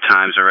a few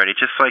times already,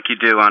 just like you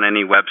do on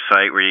any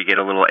website where you get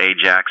a little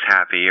Ajax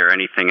happy or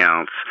anything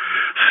else.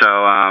 So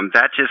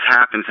that just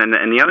happens. And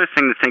the other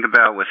thing to think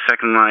about with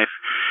Second Life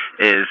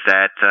is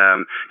that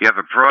you have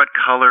a broad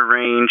color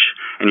range,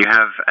 and you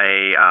have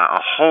a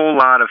whole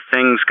lot of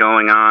things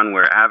going on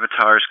where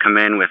avatars come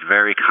in with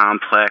very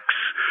complex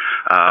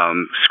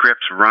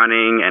scripts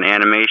running and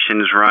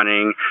animations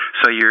running.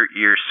 So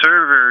your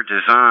server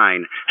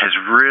design has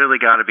really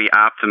got to be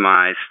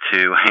optimized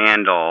to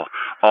handle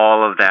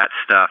all of that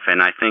stuff,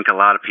 and I think a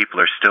lot of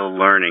people are still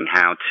learning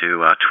how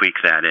to tweak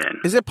that in.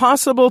 Is it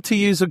possible to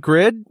use a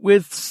grid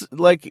with,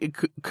 like,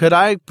 could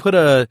I put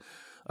a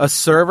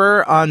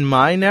server on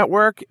my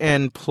network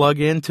and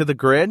plug into the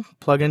grid,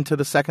 plug into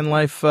the Second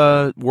Life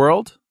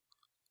world?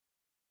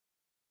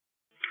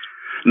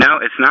 No,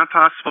 it's not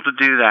possible to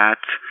do that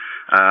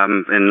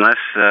unless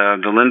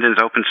the Linden's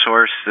open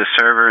source the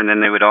server, and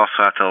then they would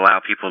also have to allow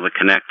people to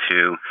connect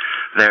to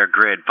their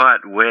grid.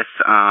 But with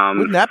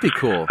wouldn't that be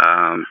cool?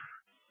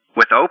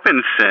 With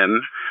OpenSim,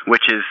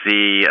 which is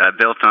the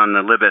built on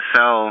the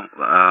libsl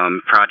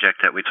project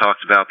that we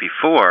talked about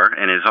before,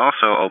 and is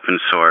also open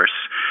source,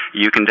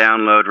 you can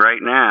download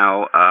right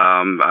now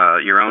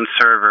your own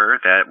server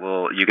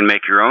you can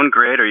make your own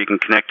grid, or you can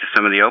connect to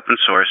some of the open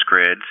source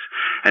grids.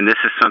 And this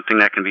is something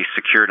that can be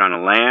secured on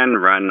a LAN,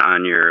 run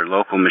on your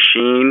local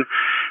machine,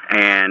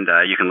 and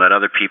you can let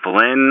other people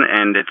in.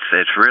 And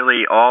it's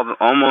really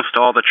almost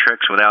all the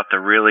tricks without the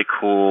really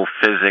cool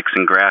physics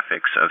and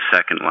graphics of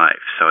Second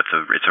Life. So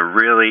it's a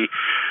really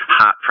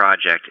hot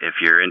project if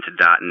you're into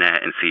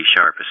 .NET and C#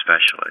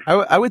 especially.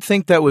 I would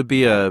think that would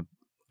be a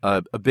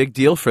big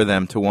deal for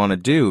them to want to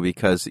do,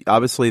 because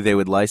obviously they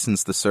would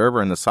license the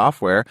server and the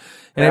software,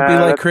 and it'd be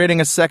like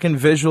creating a second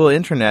visual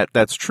internet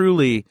that's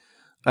truly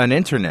an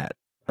internet,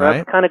 right?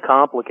 That's kind of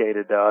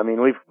complicated, though. I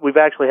mean, we've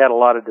actually had a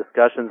lot of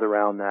discussions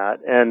around that,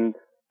 and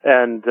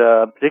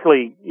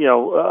particularly,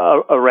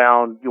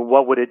 around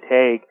what would it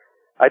take.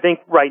 I think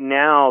right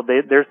now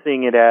they're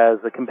seeing it as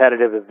a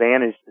competitive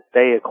advantage to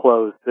stay a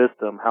closed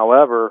system.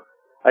 However,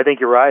 I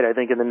think you're right. I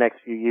think in the next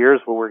few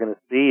years what we're going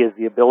to see is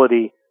the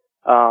ability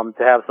to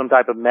have some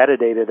type of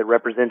metadata that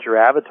represents your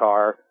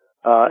avatar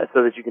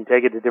so that you can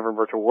take it to different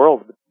virtual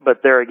worlds.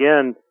 But there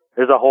again,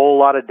 there's a whole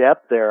lot of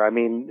depth there. I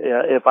mean,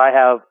 if I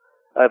have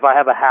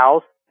a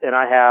house and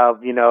I have,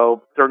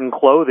 certain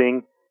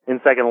clothing in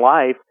Second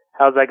Life,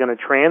 how's that going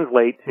to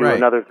translate to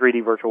another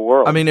 3D virtual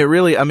world? I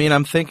mean,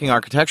 I'm thinking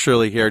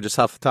architecturally here, just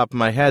off the top of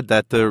my head,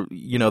 that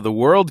the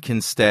world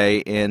can stay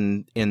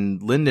in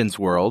Linden's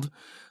world,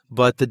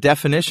 but the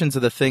definitions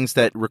of the things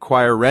that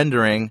require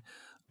rendering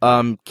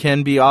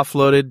can be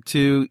offloaded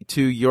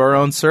to your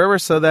own server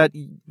so that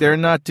they're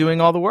not doing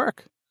all the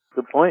work.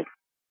 Good point.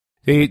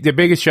 The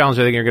biggest challenge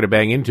I think you're going to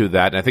bang into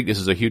that, and I think this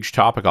is a huge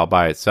topic all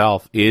by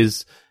itself,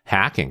 is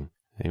hacking.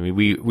 I mean,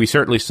 we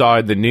certainly saw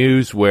in the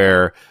news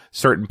where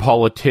certain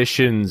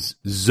politicians'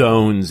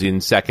 zones in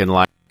Second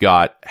Life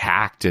got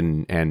hacked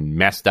and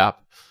messed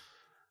up.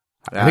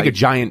 I think a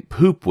giant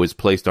poop was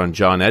placed on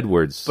John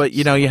Edwards. But,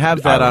 you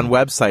have that on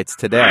websites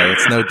today.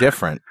 It's no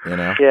different,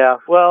 Yeah,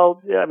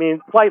 well, I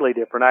mean, slightly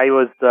different. I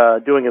was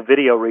doing a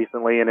video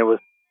recently, and it was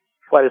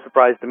quite a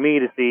surprise to me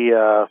to see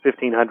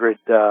 1,500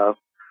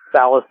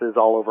 phalluses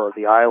all over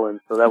the island.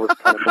 So that was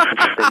kind of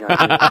interesting.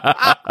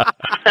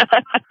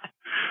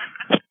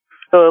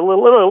 So a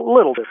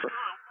little different.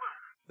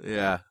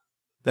 Yeah.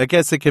 I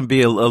guess it can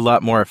be a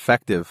lot more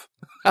effective.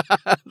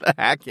 The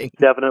hacking.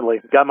 Definitely.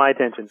 Got my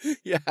attention.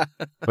 Yeah.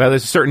 Well,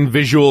 there's a certain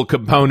visual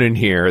component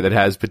here that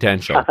has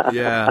potential.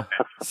 Yeah.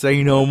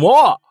 Say no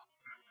more.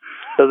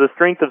 So the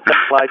strength of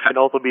Second Life can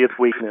also be its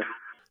weakness.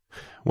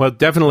 Well,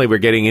 definitely we're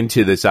getting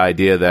into this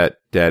idea that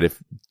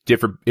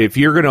if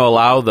you're going to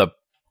allow the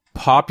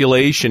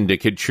population to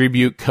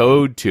contribute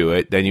code to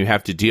it, then you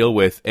have to deal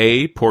with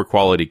A, poor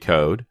quality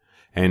code,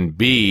 and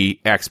B,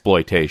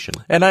 exploitation.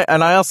 And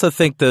I also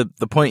think the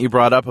point you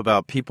brought up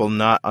about people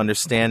not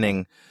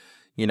understanding,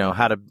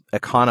 how to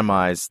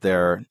economize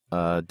their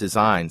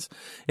designs.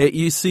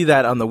 You see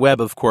that on the web,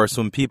 of course,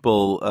 when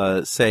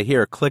people say,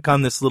 here, click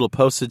on this little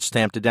postage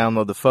stamp to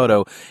download the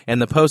photo,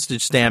 and the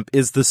postage stamp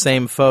is the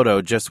same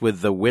photo, just with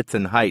the width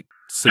and height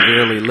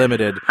severely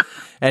limited,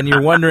 and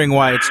you're wondering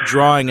why it's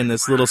drawing in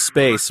this little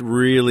space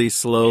really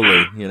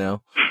slowly,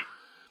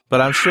 But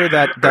I'm sure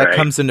that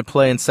comes into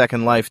play in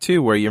Second Life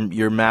too, where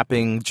you're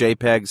mapping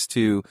JPEGs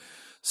to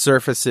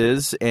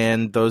surfaces,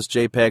 and those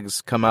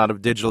JPEGs come out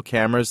of digital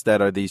cameras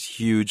that are these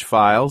huge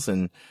files,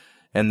 and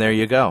there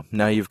you go.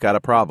 Now you've got a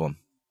problem.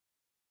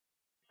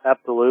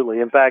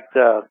 Absolutely. In fact,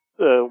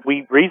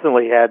 we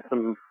recently had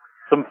some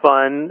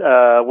fun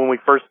when we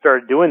first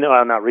started doing.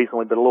 Well, not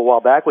recently, but a little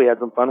while back, we had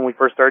some fun when we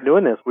first started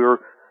doing this. We were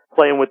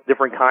playing with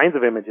different kinds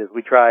of images.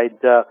 We tried.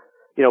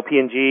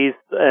 PNGs,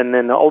 and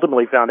then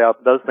ultimately found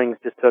out those things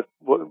just took,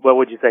 what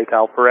would you say,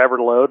 Kyle, forever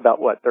to load? About,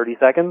 30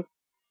 seconds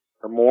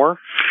or more?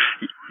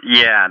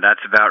 Yeah, that's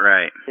about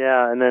right.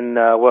 Yeah, and then,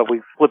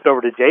 we flipped over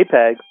to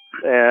JPEGs,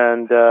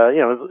 and,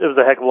 it was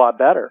a heck of a lot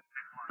better.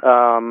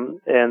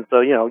 And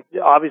so,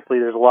 obviously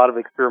there's a lot of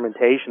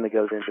experimentation that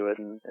goes into it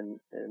and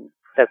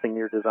testing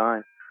your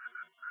design.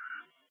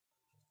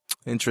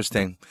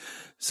 Interesting.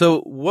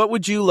 So what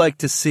would you like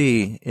to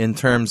see in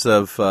terms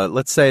of,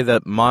 let's say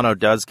that Mono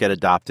does get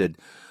adopted,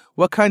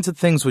 what kinds of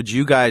things would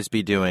you guys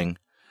be doing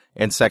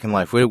in Second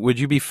Life? Would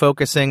you be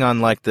focusing on,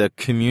 the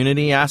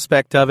community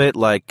aspect of it,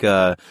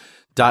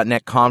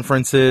 .NET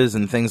conferences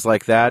and things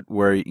like that,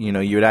 where, you know,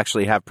 you would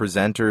actually have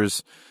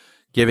presenters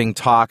giving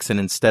talks, and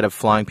instead of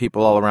flying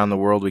people all around the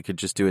world, we could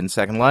just do it in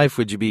Second Life?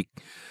 Would you be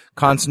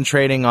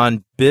concentrating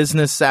on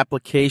business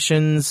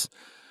applications,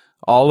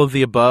 all of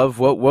the above?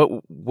 What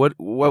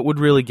would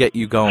really get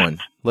you going?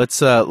 Let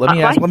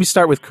me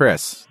start with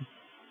Chris.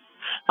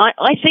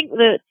 I think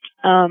that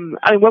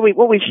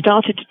what we've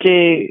started to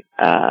do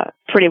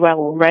pretty well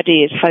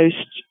already is host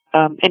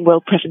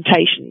in-world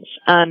presentations,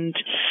 and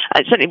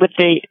certainly with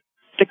the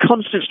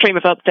constant stream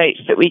of updates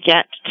that we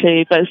get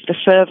to both the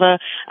server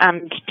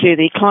and to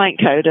the client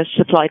code as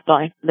supplied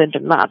by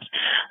Linden Labs,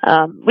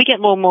 we get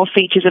more and more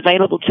features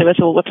available to us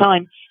all the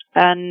time.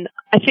 And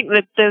I think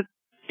that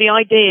the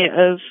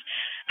idea of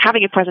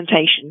having a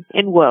presentation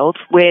in World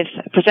with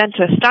a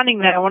presenter standing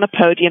there on a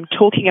podium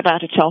talking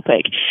about a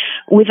topic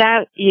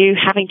without you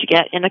having to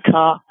get in a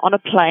car, on a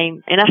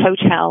plane, in a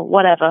hotel,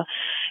 whatever.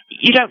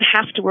 You don't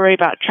have to worry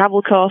about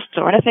travel costs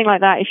or anything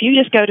like that. If you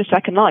just go to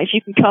Second Life,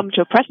 you can come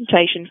to a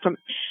presentation from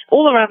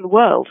all around the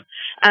world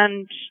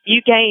and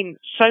you gain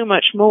so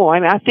much more. I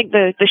mean, I think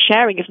the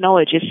sharing of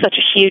knowledge is such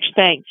a huge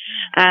thing,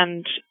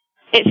 and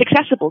it's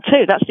accessible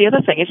too. That's the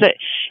other thing, is that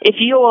if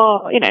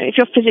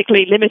you're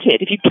physically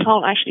limited, if you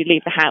can't actually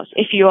leave the house,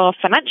 if you are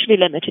financially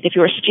limited, if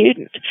you're a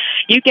student,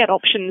 you get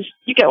options.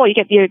 You get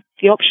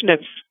the option of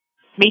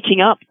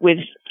meeting up with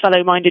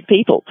fellow-minded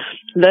people,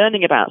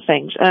 learning about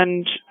things,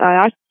 and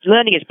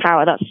learning is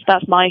power.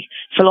 That's my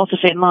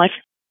philosophy in life.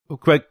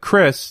 But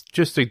Chris,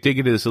 just to dig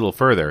into this a little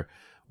further,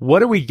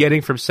 what are we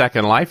getting from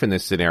Second Life in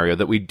this scenario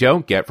that we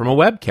don't get from a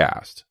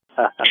webcast?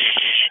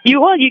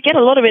 You get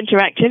a lot of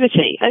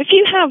interactivity. If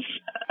you have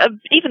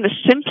even the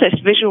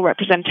simplest visual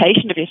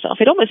representation of yourself,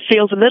 it almost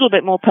feels a little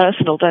bit more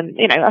personal than,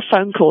 a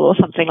phone call or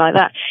something like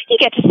that. You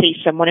get to see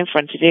someone in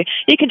front of you.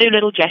 You can do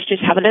little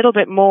gestures, have a little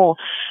bit more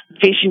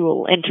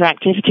visual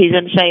interactivity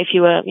than, say, if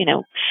you were,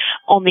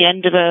 on the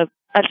end of a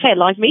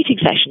live meeting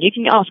session. You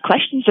can ask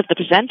questions of the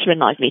presenter in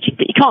live meeting,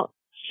 but you can't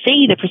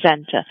see the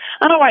presenter.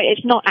 And all right,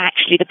 it's not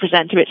actually the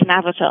presenter, it's an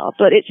avatar,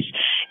 but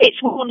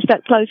it's one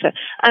step closer.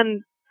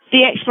 And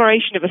the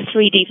exploration of a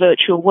 3D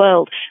virtual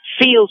world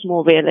feels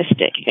more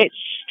realistic.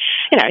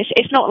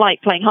 It's not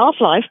like playing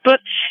Half-Life, but,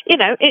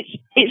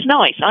 it's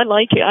nice. I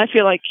like it. I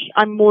feel like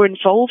I'm more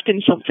involved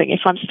in something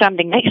if I'm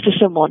standing next to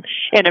someone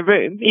in a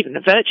room, even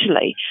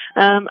virtually,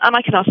 and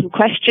I can ask them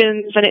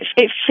questions, and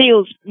it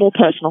feels more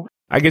personal.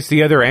 I guess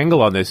the other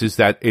angle on this is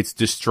that it's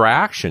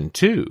distraction,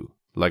 too.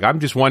 Like, I'm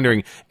just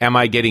wondering, am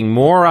I getting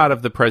more out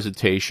of the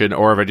presentation,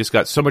 or have I just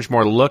got so much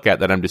more to look at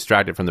that I'm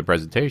distracted from the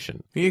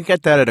presentation? You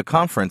get that at a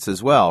conference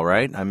as well,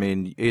 right? I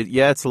mean,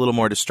 it's a little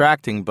more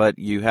distracting, but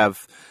you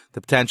have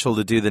the potential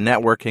to do the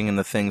networking and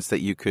the things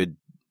that you could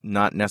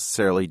not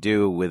necessarily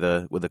do with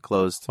a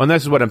closed. Well, and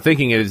this is what I'm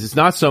thinking is it's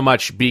not so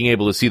much being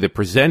able to see the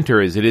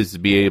presenter as it is to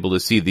be able to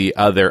see the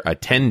other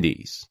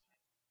attendees.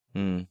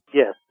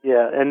 Yes,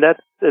 yeah, and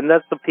that's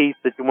the piece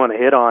that you want to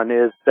hit on,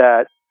 is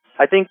that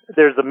I think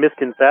there's a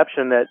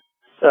misconception that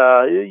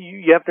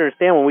you have to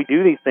understand, when we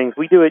do these things,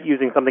 we do it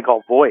using something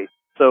called voice.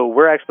 So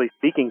we're actually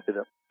speaking to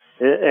them.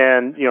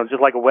 And,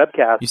 just like a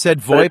webcast. You said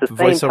VoIP,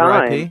 voice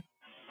over IP?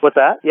 What's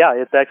that? Yeah,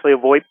 it's actually a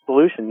VoIP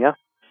solution, yeah.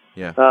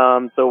 Yeah.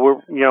 So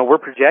we're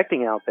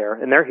projecting out there,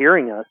 and they're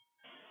hearing us.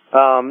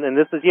 And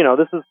this is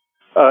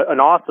an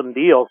awesome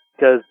deal,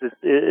 because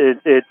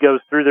it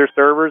goes through their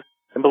servers.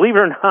 And believe it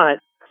or not,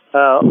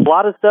 a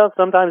lot of stuff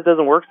sometimes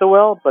doesn't work so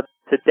well, but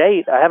to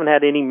date, I haven't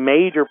had any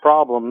major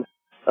problems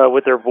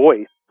with their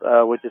voice,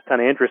 which is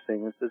kind of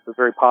interesting. It's a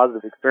very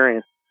positive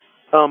experience.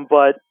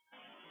 But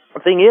the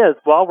thing is,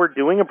 while we're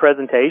doing a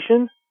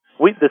presentation,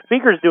 the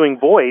speaker's doing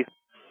voice,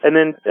 and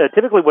then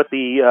typically what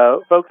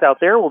the folks out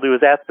there will do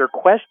is ask their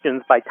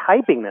questions by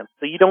typing them,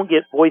 so you don't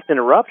get voice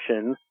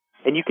interruptions,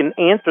 and you can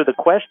answer the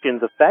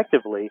questions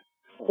effectively.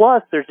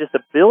 Plus, there's just a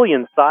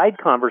billion side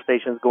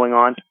conversations going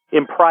on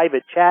in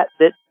private chat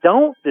that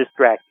don't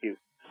distract you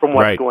from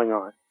what's going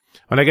on.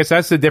 And I guess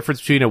that's the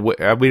difference between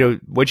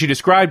what you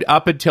described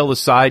up until the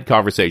side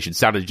conversation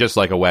sounded just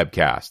like a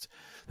webcast.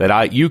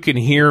 That you can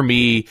hear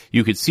me,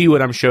 you can see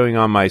what I'm showing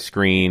on my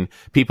screen.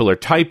 People are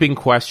typing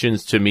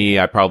questions to me.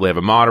 I probably have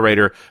a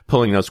moderator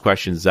pulling those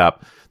questions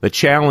up. The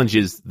challenge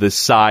is the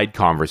side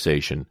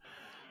conversation.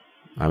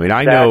 I mean,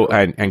 I know,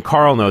 and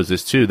Carl knows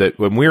this too, that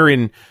when we're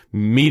in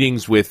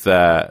meetings with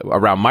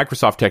around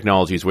Microsoft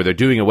Technologies where they're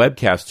doing a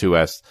webcast to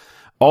us,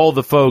 all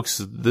the folks,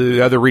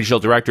 the other regional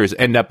directors,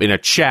 end up in a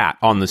chat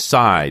on the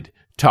side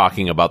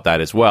talking about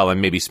that as well, and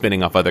maybe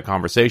spinning off other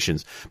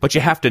conversations. But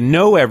you have to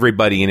know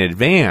everybody in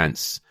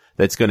advance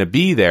that's going to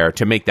be there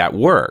to make that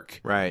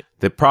work. Right.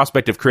 The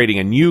prospect of creating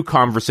a new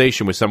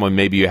conversation with someone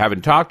maybe you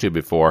haven't talked to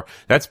before,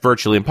 that's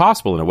virtually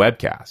impossible in a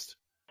webcast.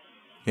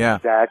 Yeah,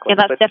 exactly.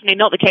 Yeah, that's definitely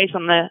not the case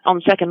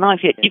on Second Life.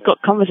 You've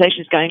got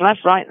conversations going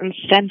left, right, and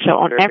centre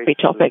on every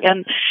topic,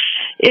 and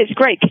it's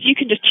great because you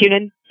can just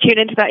tune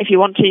into that if you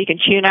want to. You can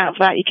tune out of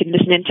that. You can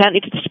listen intently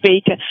to the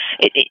speaker.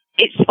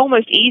 It's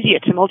almost easier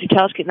to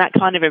multitask in that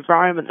kind of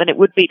environment than it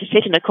would be to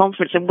sit in a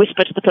conference and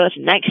whisper to the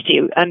person next to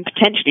you and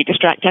potentially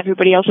distract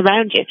everybody else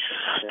around you.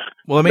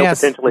 Well, let me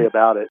ask potentially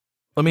about it.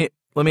 Let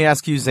me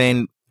ask you,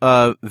 Zain.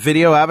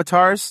 Video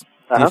avatars.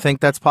 Do you think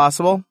that's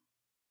possible?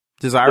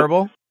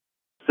 Desirable?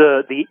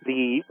 Are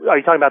you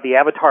talking about the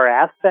avatar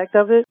aspect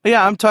of it?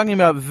 Yeah, I'm talking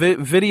about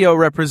video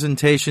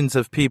representations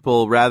of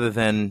people rather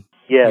than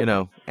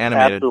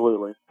animated.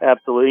 Absolutely.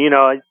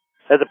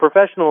 As a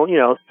professional,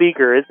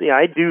 speaker,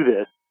 I do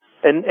this,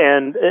 and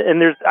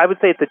there's, I would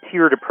say it's a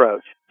tiered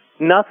approach.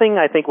 Nothing,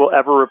 I think, will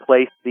ever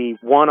replace the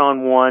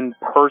one-on-one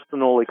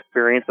personal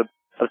experience of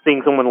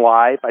seeing someone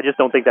live. I just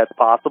don't think that's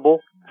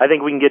possible. I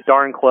think we can get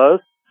darn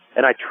close,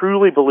 and I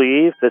truly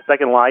believe that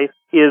Second Life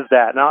is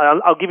that. Now,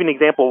 I'll give you an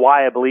example of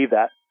why I believe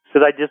that,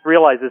 because I just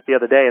realized this the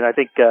other day, and I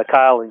think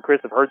Kyle and Chris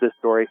have heard this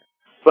story.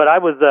 But I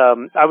was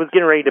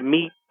getting ready to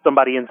meet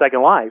somebody in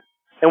Second Life,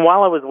 and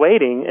while I was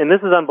waiting, and this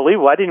is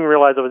unbelievable, I didn't even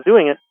realize I was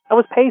doing it, I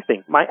was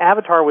pacing. My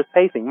avatar was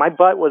pacing. My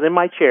butt was in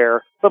my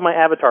chair, but my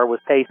avatar was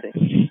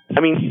pacing.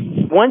 I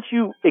mean, once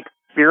you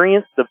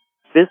experience the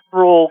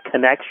visceral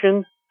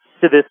connection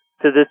to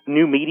this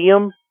new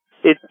medium,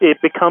 it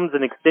becomes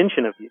an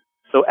extension of you.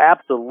 So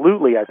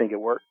absolutely, I think it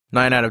works.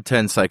 9 out of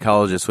 10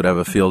 psychologists would have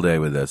a field day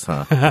with this,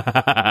 huh?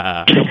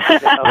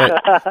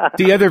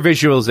 The other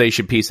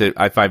visualization piece that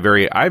I find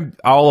I'm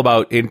all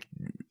about,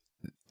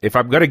 if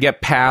I'm going to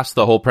get past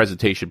the whole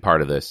presentation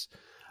part of this,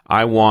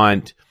 I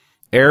want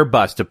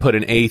Airbus to put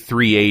an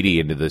A380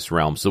 into this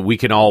realm so we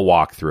can all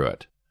walk through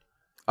it.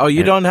 Oh,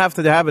 you don't have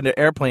to have an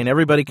airplane.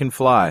 Everybody can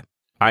fly.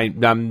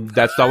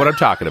 That's not what I'm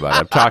talking about.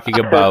 I'm talking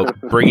about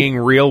bringing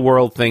real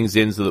world things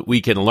in so that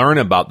we can learn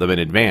about them in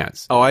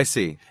advance. Oh, I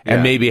see.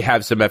 And maybe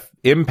have some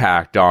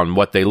impact on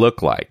what they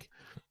look like.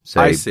 Say,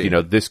 I see.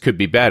 This could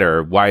be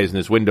better. Why isn't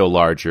this window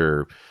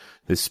larger?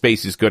 This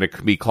space is going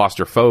to be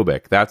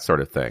claustrophobic, that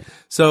sort of thing.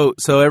 So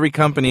every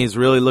company is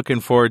really looking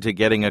forward to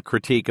getting a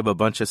critique of a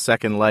bunch of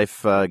Second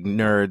Life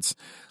nerds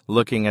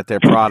looking at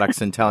their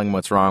products and telling them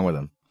what's wrong with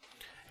them.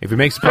 If it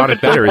makes the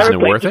product better, isn't it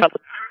worth it? That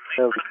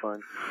would be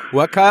fun.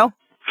 What, Kyle?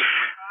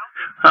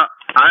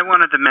 I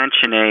wanted to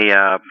mention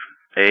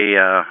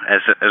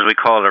as we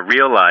call it, a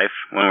real life.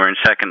 When we're in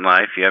Second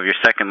Life, you have your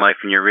Second Life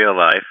and your real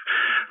life.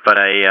 But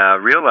a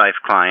real life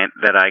client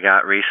that I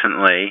got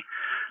recently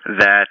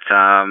that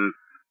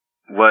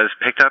was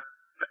picked up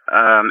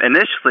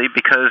initially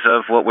because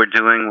of what we're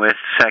doing with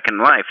Second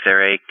Life.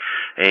 They're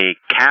a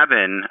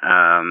cabin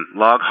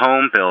log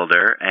home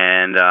builder,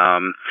 and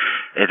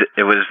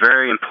it was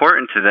very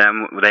important to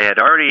them. They had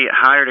already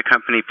hired a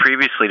company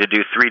previously to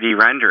do 3D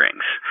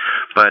renderings,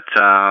 but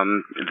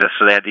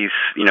so they had these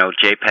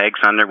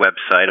JPEGs on their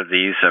website of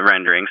these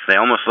renderings. They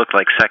almost looked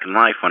like Second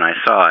Life when I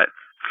saw it.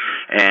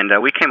 And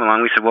we came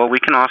along. We said, well, we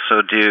can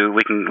also do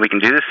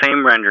the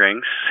same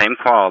renderings, same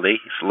quality.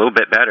 It's a little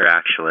bit better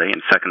actually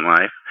in Second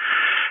Life.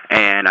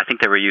 And I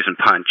think they were using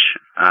Punch.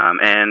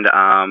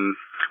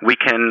 We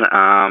can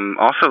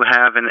also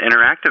have an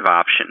interactive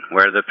option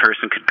where the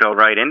person could go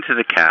right into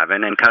the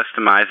cabin and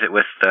customize it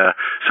with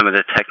some of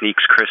the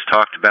techniques Chris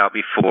talked about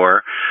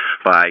before,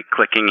 by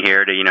clicking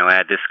here to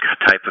add this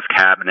type of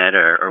cabinet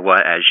or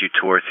what as you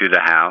tour through the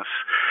house.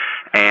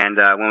 And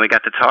when we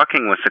got to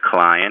talking with the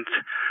client,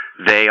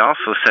 they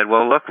also said,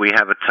 well, look, we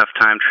have a tough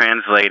time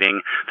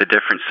translating the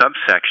different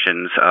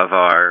subsections of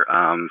our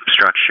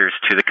structures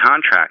to the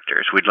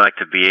contractors. We'd like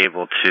to be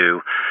able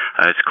to,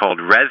 it's called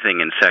resing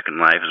in Second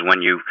Life, is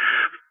when you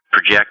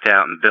project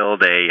out and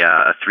build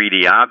a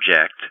 3D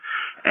object,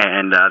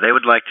 and they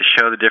would like to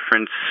show the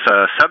different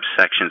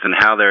subsections and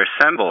how they're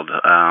assembled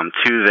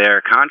to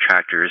their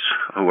contractors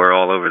who are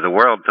all over the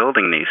world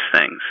building these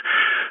things.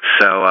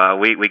 So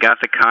we got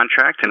the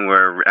contract, and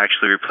we're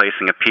actually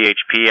replacing a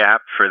PHP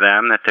app for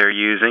them that they're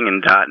using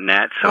in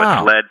 .NET. So Wow.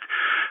 It's led,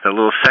 the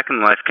little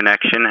Second Life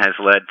connection has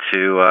led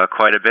to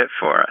quite a bit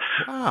for us.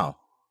 Wow.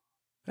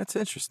 That's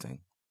interesting.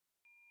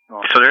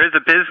 So there is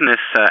a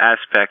business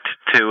aspect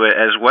to it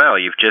as well.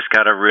 You've just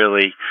got to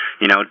really,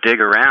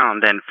 dig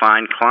around and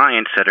find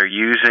clients that are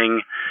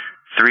using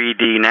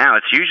 3D now.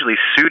 It's usually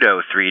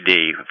pseudo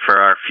 3D. For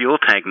our fuel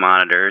tank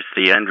monitors,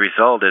 the end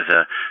result is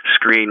a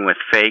screen with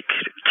fake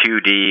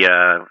 2D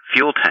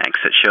fuel tanks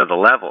that show the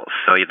levels.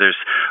 So there's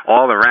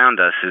all around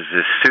us is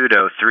this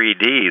pseudo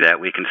 3D that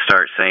we can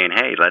start saying,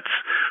 hey, let's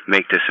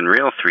make this in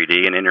real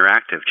 3D and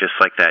interactive, just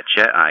like that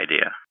jet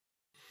idea.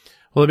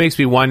 Well, it makes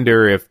me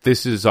wonder if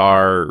this is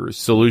our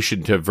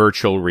solution to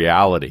virtual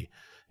reality.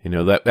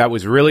 That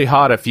was really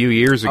hot a few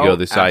years ago,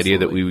 this idea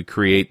that we would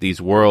create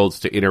these worlds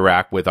to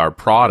interact with our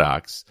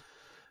products.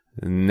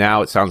 And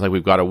now it sounds like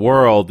we've got a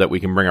world that we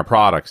can bring our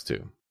products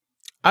to.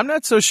 I'm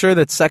not so sure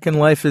that Second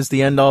Life is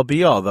the end-all,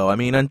 be-all, though. I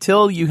mean,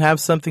 until you have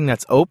something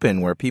that's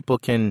open where people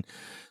can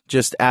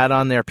just add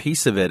on their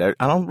piece of it,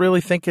 I don't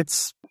really think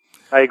it's...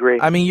 I agree.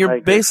 I mean,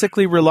 you're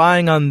basically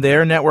relying on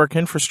their network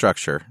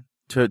infrastructure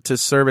to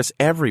service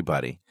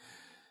everybody.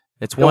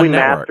 It's one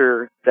network.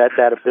 Master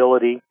that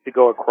ability to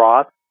go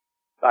across.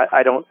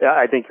 I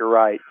think you're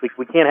right.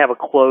 We can't have a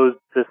closed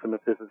system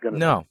if this is going to.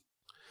 No.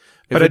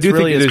 But I do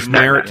think there's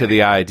merit to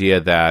the idea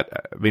that,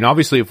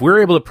 obviously, if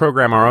we're able to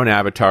program our own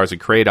avatars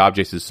and create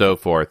objects and so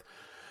forth,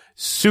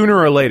 sooner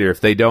or later, if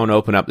they don't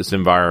open up this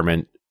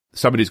environment,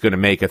 somebody's going to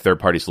make a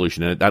third-party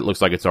solution, and that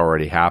looks like it's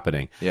already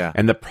happening. Yeah.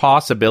 And the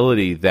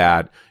possibility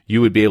that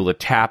you would be able to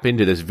tap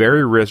into this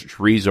very rich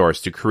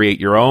resource to create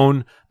your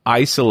own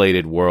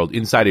isolated world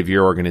inside of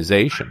your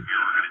organization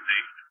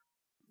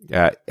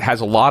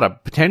has a lot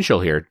of potential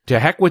here. To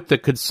heck with the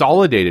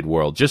consolidated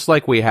world. Just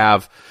like we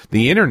have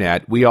the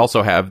internet, we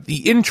also have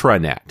the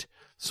intranet.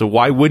 So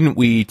why wouldn't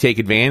we take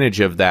advantage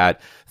of that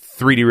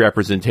 3D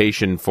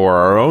representation for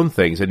our own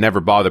things and never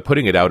bother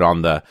putting it out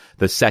on the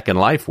Second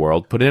Life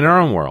world, put it in our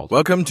own world?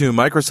 Welcome to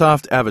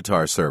Microsoft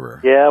Avatar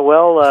Server. Yeah,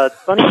 well, it's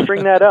funny you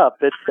bring that up.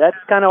 That's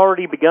kind of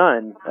already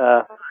begun.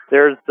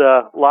 There's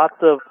lots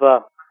of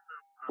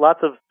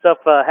stuff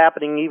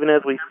happening even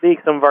as we speak.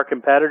 Some of our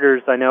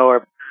competitors, I know,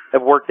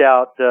 have worked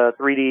out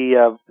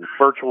 3D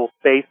virtual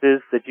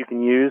spaces that you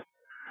can use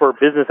for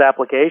business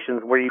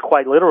applications where you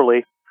quite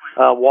literally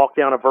walk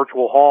down a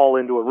virtual hall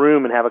into a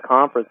room and have a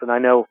conference. And I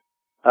know,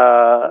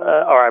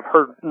 or I've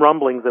heard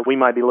rumblings that we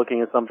might be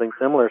looking at something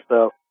similar.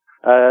 So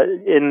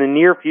in the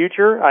near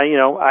future,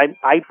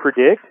 I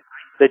predict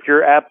that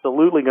you're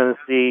absolutely going to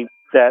see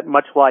that,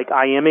 much like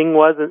IMing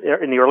was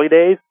in the early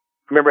days.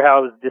 Remember how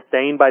it was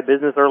disdained by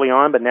business early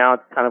on, but now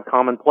it's kind of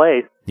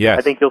commonplace. Yes.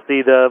 I think you'll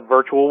see the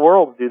virtual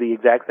worlds do the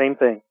exact same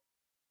thing.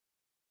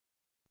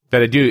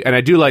 That I do, and I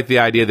do like the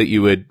idea that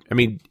you would,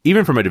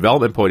 even from a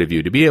development point of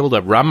view, to be able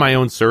to run my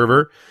own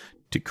server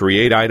to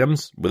create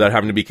items without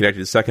having to be connected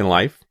to Second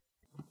Life.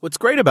 What's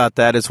great about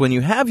that is when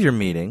you have your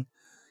meeting,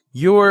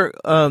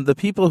 the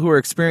people who are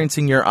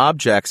experiencing your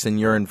objects in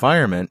your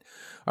environment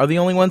are the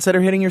only ones that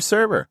are hitting your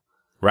server.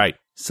 Right.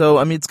 So,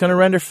 it's going to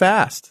render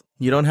fast.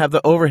 You don't have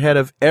the overhead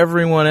of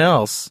everyone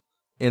else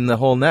in the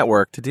whole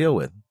network to deal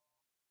with.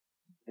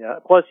 Yeah.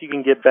 Plus, you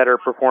can get better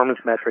performance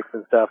metrics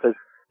and stuff.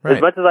 Right.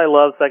 As much as I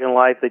love Second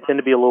Life, they tend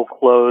to be a little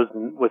closed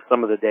with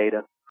some of the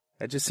data.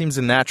 That just seems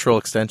a natural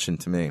extension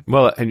to me.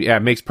 Well, yeah,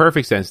 it makes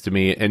perfect sense to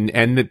me.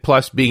 And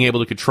plus being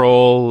able to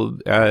control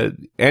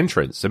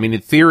entrance.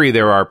 In theory,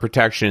 there are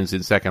protections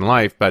in Second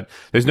Life, but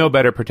there's no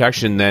better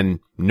protection than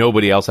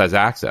nobody else has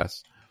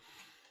access.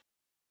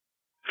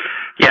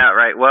 Yeah,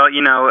 right. Well,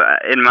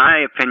 in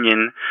my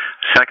opinion,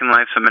 Second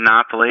Life's a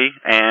monopoly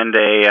and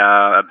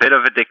a bit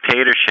of a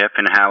dictatorship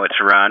in how it's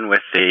run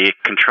with the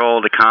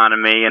controlled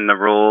economy and the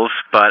rules.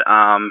 But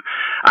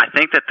I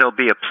think that there'll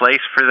be a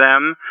place for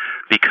them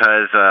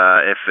because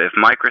if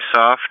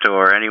Microsoft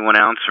or anyone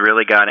else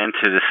really got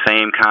into the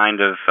same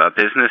kind of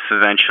business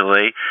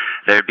eventually,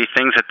 there'd be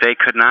things that they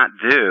could not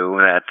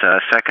do that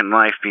Second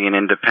Life, being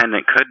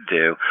independent, could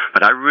do.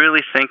 But I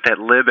really think that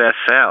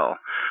LibSL,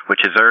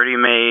 which has already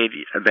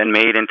been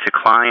made into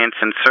clients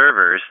and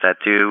servers that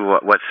do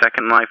what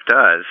Second Life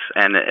does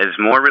and is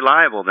more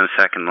reliable than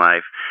Second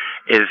Life,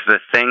 is the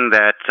thing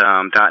that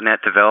 .NET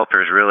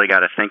developers really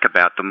got to think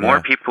about. The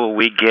more people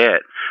we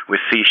get with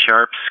C#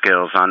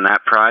 skills on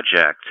that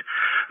project,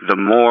 the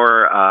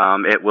more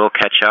it will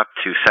catch up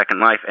to Second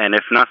Life, and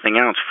if nothing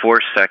else,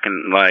 force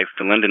Second Life,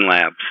 the Linden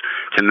Labs,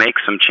 to make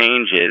some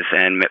changes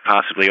and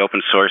possibly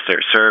open source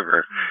their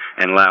server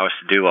and allow us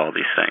to do all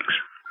these things.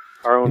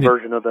 Our own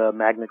version of the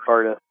Magna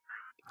Carta.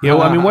 Yeah,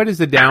 well, what is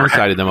the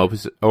downside of them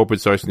open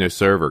sourcing their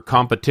server?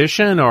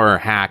 Competition or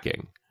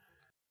hacking?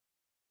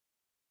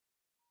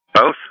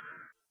 Both.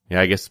 Yeah,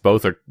 I guess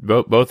both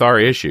are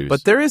issues.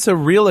 But there is a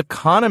real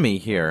economy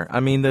here.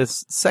 The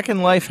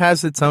Second Life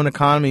has its own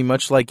economy,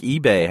 much like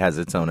eBay has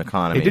its own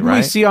economy. Hey, didn't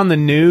we see on the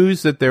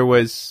news that there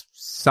was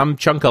some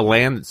chunk of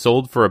land that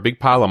sold for a big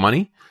pile of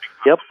money?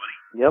 Yep.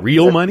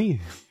 Real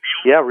money?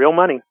 Yeah, real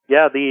money.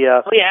 Yeah,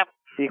 the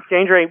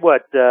exchange rate,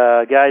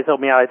 guys help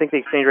me out. I think the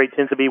exchange rate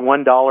tends to be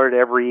 $1 to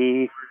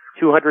every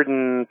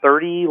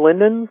 230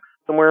 lindens,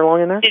 somewhere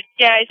along in there.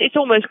 It's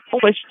almost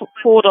 $4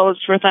 for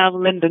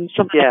 1,000 lindens,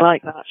 something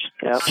like that.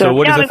 Yeah. So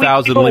what does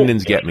 1,000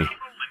 lindens get me?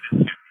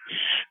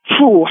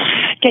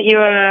 Get you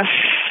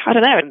I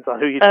don't know,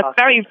 a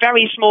very,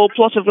 very small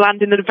plot of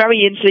land in a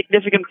very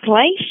insignificant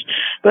place.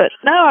 But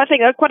no, I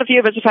think quite a few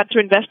of us have had to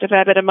invest a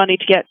fair bit of money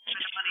to get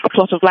a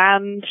plot of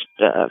land,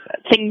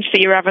 things for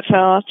your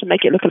avatar to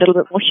make it look a little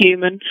bit more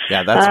human.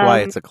 Yeah, that's why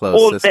it's a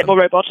closed or system. a bit more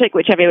robotic,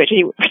 whichever way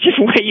you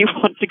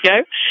want to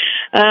go.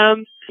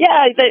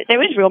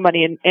 There is real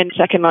money in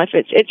Second Life.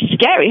 It's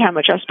scary how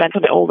much I've spent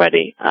on it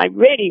already. I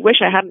really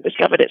wish I hadn't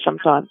discovered it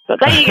sometime. But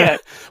there you go.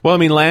 Well,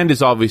 land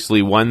is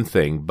obviously one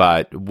thing,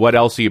 but what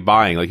else are you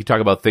buying? Like, you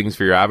talk about things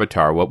for your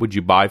avatar. What would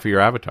you buy for your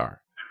avatar?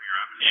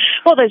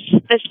 Well, there's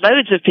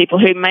loads of people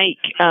who make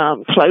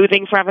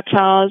clothing for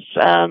avatars.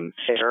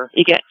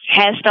 You get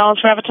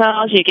hairstyles for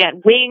avatars. You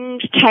get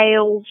wings,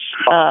 tails,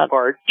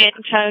 skin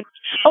tone.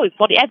 Oh,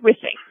 body,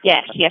 everything.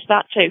 Yes,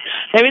 that too.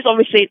 There is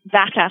obviously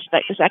that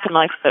aspect of Second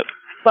Life that,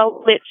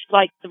 it's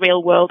like the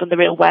real world and the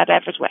real web.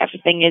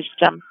 Everything is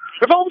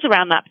revolves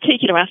around that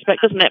particular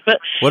aspect, doesn't it? But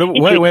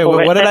wait,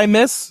 what did I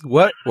miss?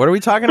 What are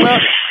we talking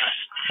about?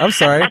 I'm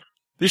sorry.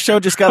 This show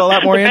just got a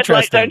lot more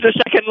interesting. Red light zones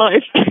of Second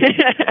Life.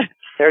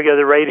 There we go.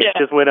 The ratings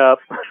just went up.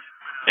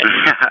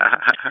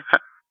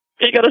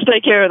 You got to stay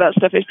clear of that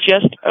stuff. It's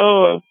just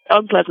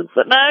unpleasant.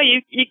 But no,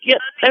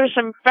 there are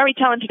some very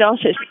talented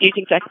artists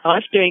using Second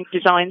Life, doing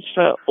designs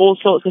for all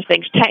sorts of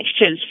things,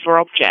 textures for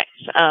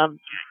objects,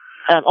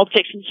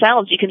 objects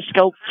themselves. You can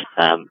sculpt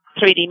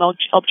 3D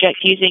objects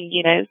using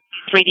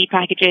 3D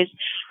packages.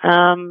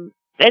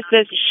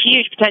 There's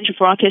huge potential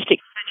for artistic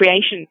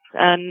creation,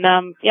 and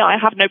I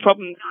have no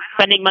problem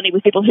spending money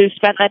with people who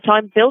spent their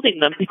time building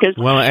them, because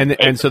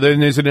and so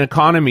then there's an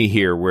economy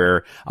here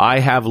where I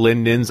have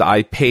lindens,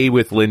 I pay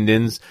with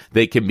lindens,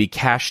 they can be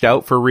cashed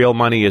out for real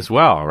money as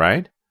well,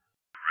 right?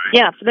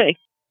 Yeah, absolutely.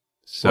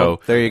 So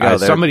there you go.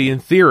 Somebody in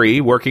theory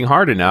working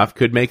hard enough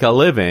could make a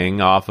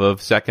living off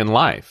of Second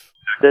Life.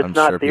 That's I'm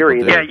not sure theory.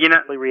 people do. That's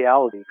actually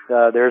reality.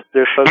 There's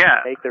folks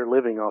who make their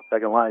living off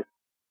Second Life.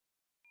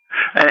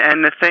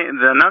 And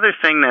another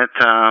thing that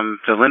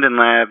the Linden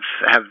Labs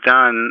have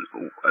done,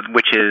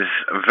 which is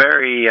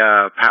very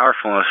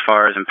powerful as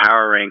far as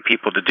empowering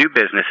people to do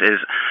business, is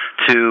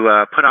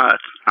to put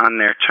on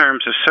their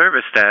terms of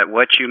service that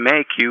what you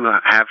make, you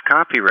have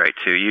copyright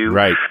to. You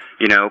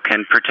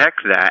can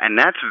protect that, and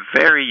that's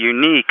very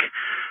unique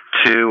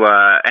to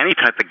any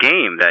type of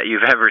game that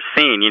you've ever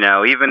seen.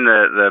 Even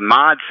the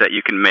mods that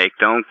you can make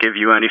don't give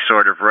you any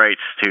sort of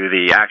rights to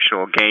the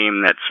actual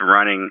game that's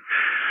running,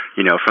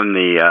 from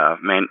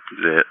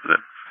the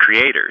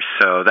creators.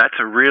 So that's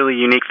a really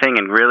unique thing,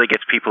 and really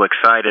gets people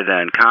excited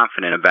and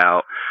confident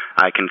about,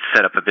 I can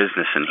set up a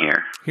business in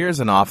here. Here's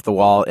an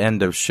off-the-wall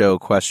end-of-show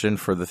question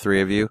for the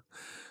three of you.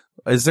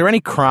 Is there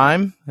any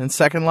crime in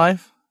Second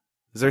Life?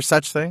 Is there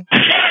such thing?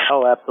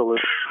 Oh,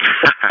 absolutely.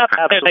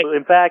 Absolutely.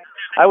 In fact,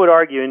 I would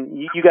argue, and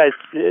you guys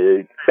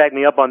back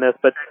me up on this,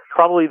 but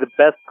probably the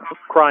best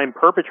crime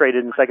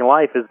perpetrated in Second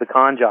Life is the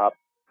con job,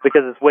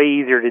 because it's way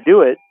easier to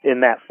do it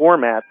in that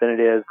format than it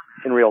is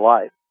in real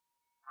life.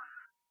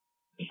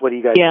 What do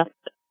you guys think?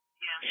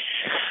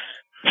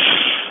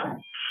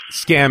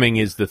 Scamming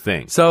is the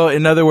thing. So,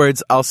 in other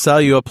words, I'll sell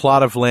you a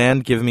plot of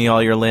land, give me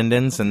all your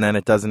lindens, and then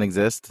it doesn't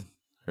exist,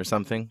 or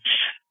something?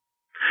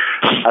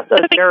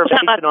 A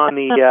derivation on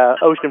the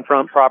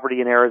oceanfront property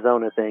in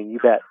Arizona thing, you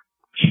bet.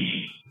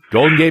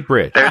 Golden Gate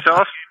Bridge. There's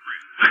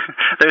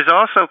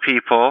also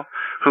people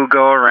who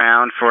go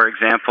around, for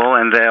example,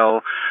 and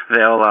they'll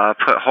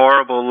put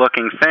horrible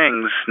looking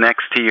things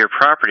next to your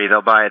property.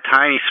 They'll buy a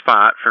tiny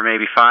spot for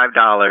maybe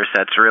 $5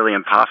 that's really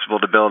impossible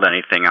to build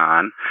anything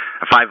on,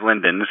 5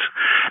 lindens,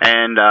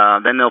 and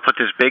then they'll put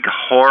this big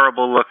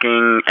horrible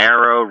looking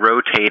arrow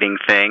rotating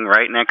thing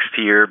right next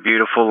to your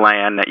beautiful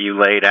land that you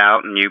laid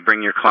out and you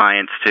bring your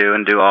clients to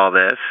and do all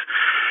this.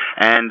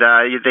 And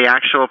the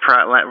actual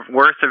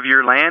worth of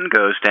your land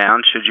goes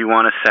down should you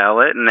want to sell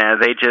it, and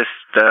they just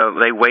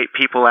they wait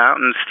people out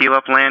and steal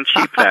up land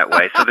cheap that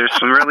way. So there's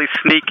some really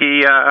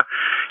sneaky,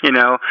 and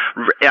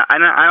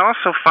I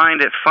also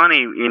find it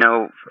funny,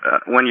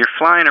 when you're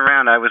flying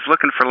around. I was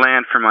looking for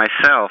land for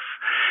myself,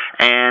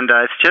 and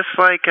it's just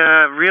like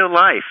real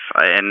life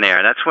in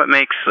there. That's what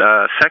makes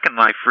Second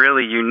Life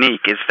really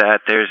unique, is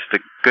that there's the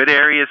good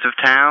areas of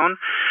town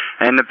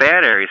and the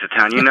bad areas of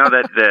town. You know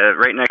that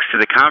right next to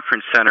the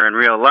conference center in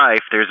real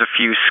life, there's a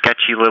few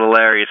sketchy little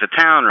areas of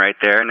town right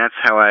there, and that's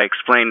how I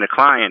explain to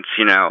clients,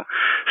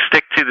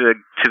 stick to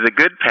the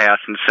good path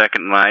in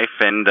Second Life,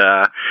 and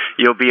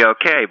you'll be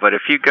okay. But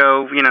if you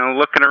go,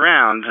 looking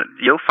around,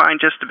 you'll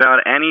find just about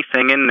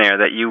anything in there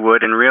that you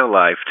would in real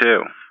life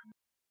too.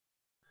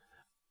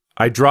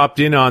 I dropped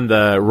in on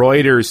the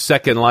Reuters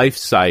Second Life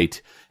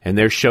site, and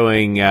they're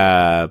showing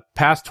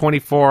past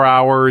 24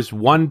 hours,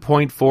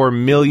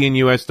 $1.4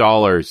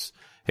 million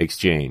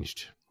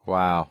exchanged.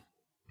 Wow,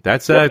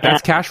 that's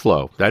cash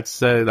flow.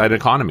 That's an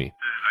economy.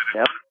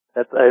 Yep.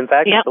 In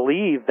fact, I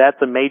believe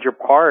that's a major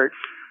part.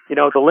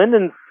 The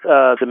Lindens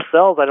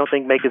themselves, I don't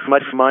think, make as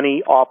much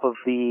money off of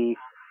the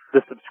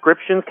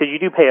subscriptions, because you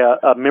do pay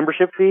a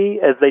membership fee,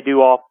 as they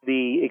do off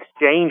the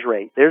exchange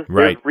rate. There's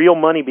real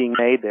money being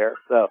made there.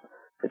 So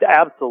it's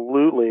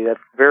absolutely, that's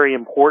very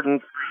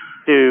important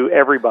to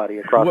everybody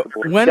across the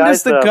board. When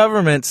does the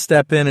government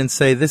step in and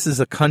say this is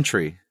a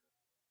country?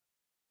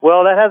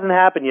 Well, that hasn't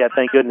happened yet,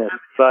 thank goodness.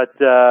 But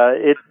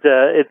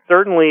it's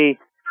certainly.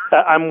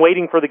 I'm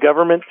waiting for the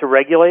government to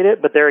regulate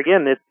it, but there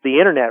again, it's the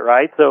internet,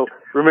 right? So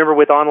remember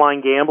with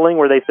online gambling,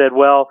 where they said,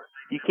 well,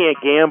 you can't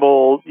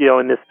gamble,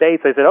 in the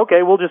States. They said,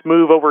 okay, we'll just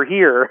move over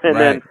here, and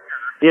then,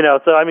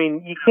 so I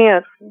mean, you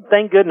can't.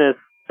 Thank goodness,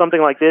 something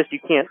like this, you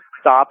can't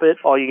stop it.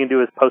 All you can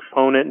do is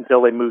postpone it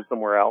until they move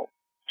somewhere else.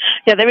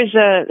 Yeah, there's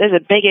a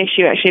big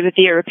issue actually with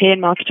the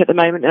European market at the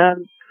moment.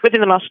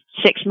 Within the last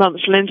 6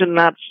 months, Linden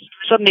Labs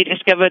suddenly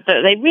discovered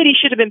that they really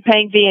should have been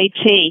paying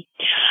VAT.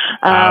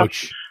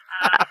 Ouch.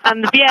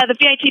 And the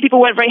VAT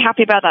people weren't very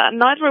happy about that, and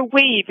neither are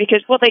we,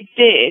 because what they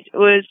did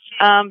was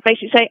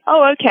basically say,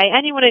 oh, okay,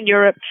 anyone in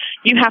Europe,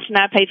 you have to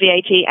now pay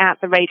VAT at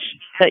the rate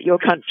that your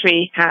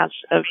country has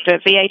of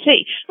VAT,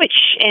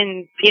 which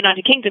in the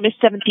United Kingdom is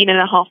 17.5%,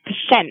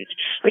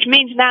 which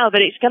means now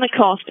that it's going to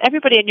cost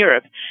everybody in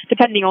Europe,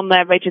 depending on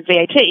their rate of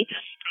VAT,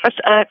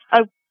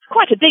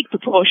 quite a big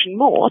proportion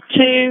more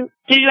to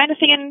do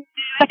anything in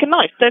Second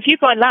Life. So if you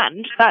buy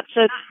land, that's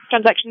a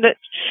transaction that,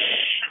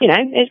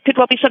 it could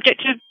well be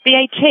subject to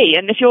VAT.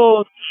 And if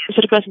you're the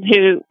sort of person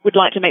who would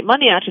like to make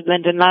money out of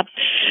Linden Lab,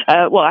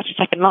 out of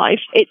Second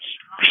Life, it's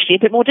actually a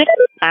bit more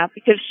difficult now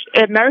because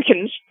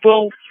Americans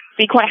will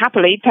be quite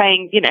happily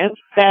paying,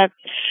 their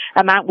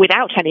amount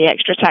without any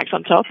extra tax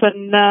on top.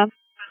 And,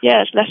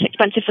 it's less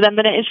expensive for them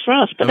than it is for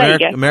us. But there you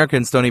go.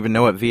 Americans don't even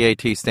know what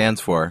VAT stands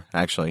for,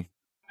 actually.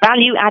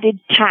 Value added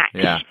tax.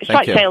 Yeah, it's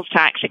like sales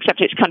tax, except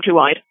it's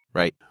countrywide.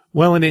 Right.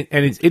 Well, and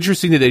it's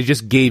interesting that they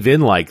just gave in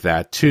like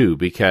that too,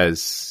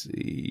 because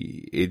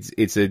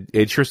it's an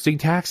interesting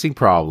taxing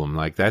problem.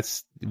 Like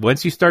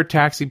once you start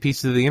taxing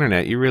pieces of the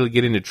internet, you really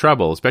get into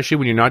trouble, especially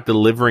when you're not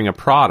delivering a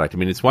product. I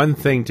mean, it's one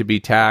thing to be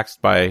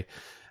taxed by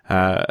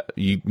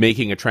you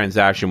making a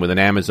transaction with an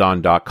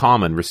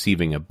Amazon.com and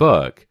receiving a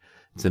book.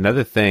 It's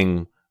another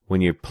thing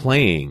when you're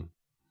playing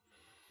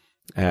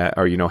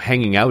or,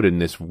 hanging out in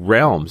this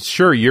realm.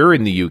 Sure, you're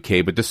in the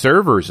UK, but the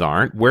servers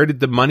aren't. Where did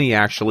the money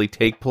actually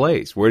take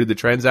place? Where did the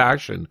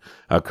transaction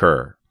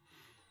occur?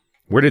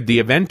 Where did the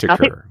event occur, I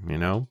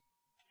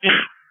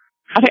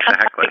think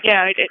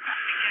it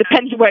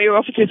depends where your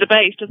offices are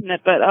based, doesn't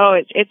it? But,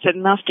 it's a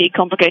nasty,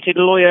 complicated,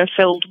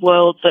 lawyer-filled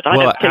world that I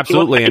don't think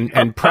absolutely,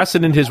 and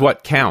precedent is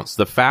what counts.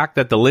 The fact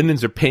that the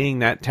Lindens are paying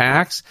that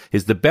tax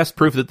is the best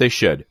proof that they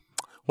should.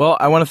 Well,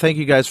 I want to thank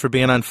you guys for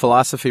being on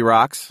Philosophy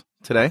Rocks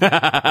today.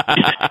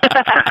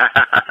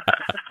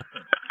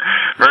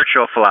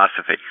 Virtual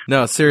philosophy.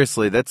 No,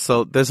 seriously,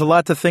 there's a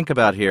lot to think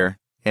about here,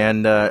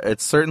 and it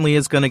certainly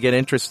is going to get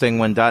interesting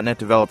when .NET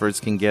developers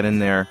can get in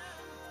there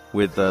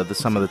with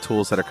some of the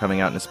tools that are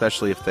coming out, and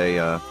especially if they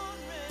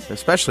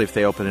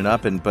open it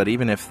up, but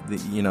even if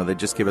they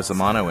just give us a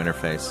mono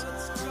interface.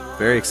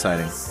 Very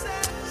exciting.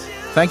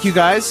 Thank you,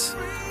 guys.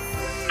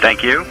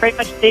 Thank you. Very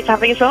much indeed for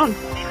having us on.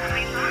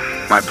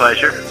 My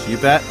pleasure. You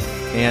bet.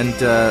 And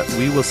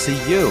we will see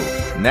you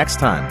next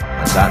time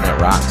on .NET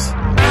Rocks.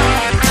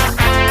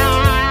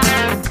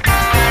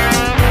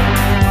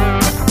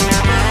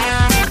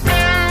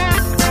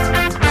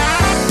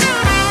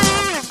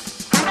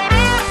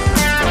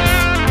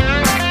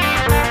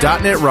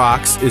 .NET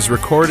Rocks is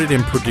recorded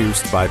and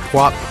produced by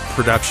PWOP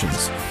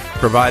Productions,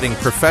 providing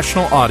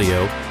professional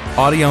audio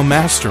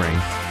mastering,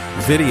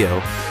 video,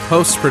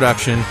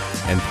 post-production,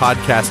 and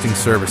podcasting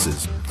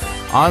services.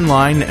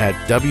 Online at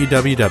www.pwop.com.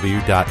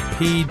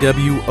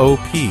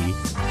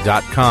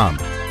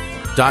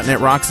 .NET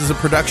Rocks is a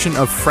production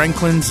of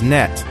Franklin's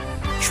Net,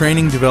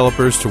 training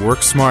developers to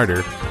work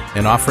smarter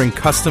and offering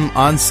custom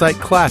on-site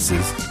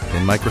classes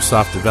in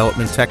Microsoft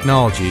development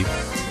technology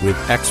with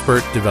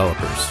expert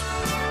developers.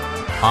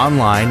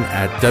 Online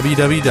at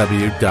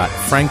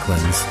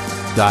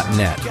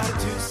www.franklins.net.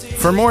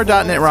 For more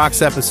 .NET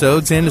Rocks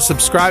episodes and to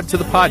subscribe to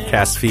the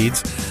podcast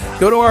feeds,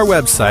 go to our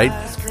website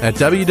at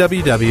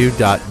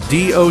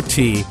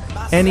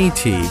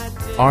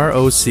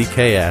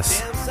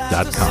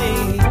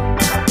www.dotnetrocks.com.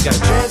 Got a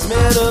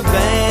transmitter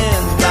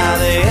band by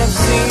the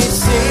FC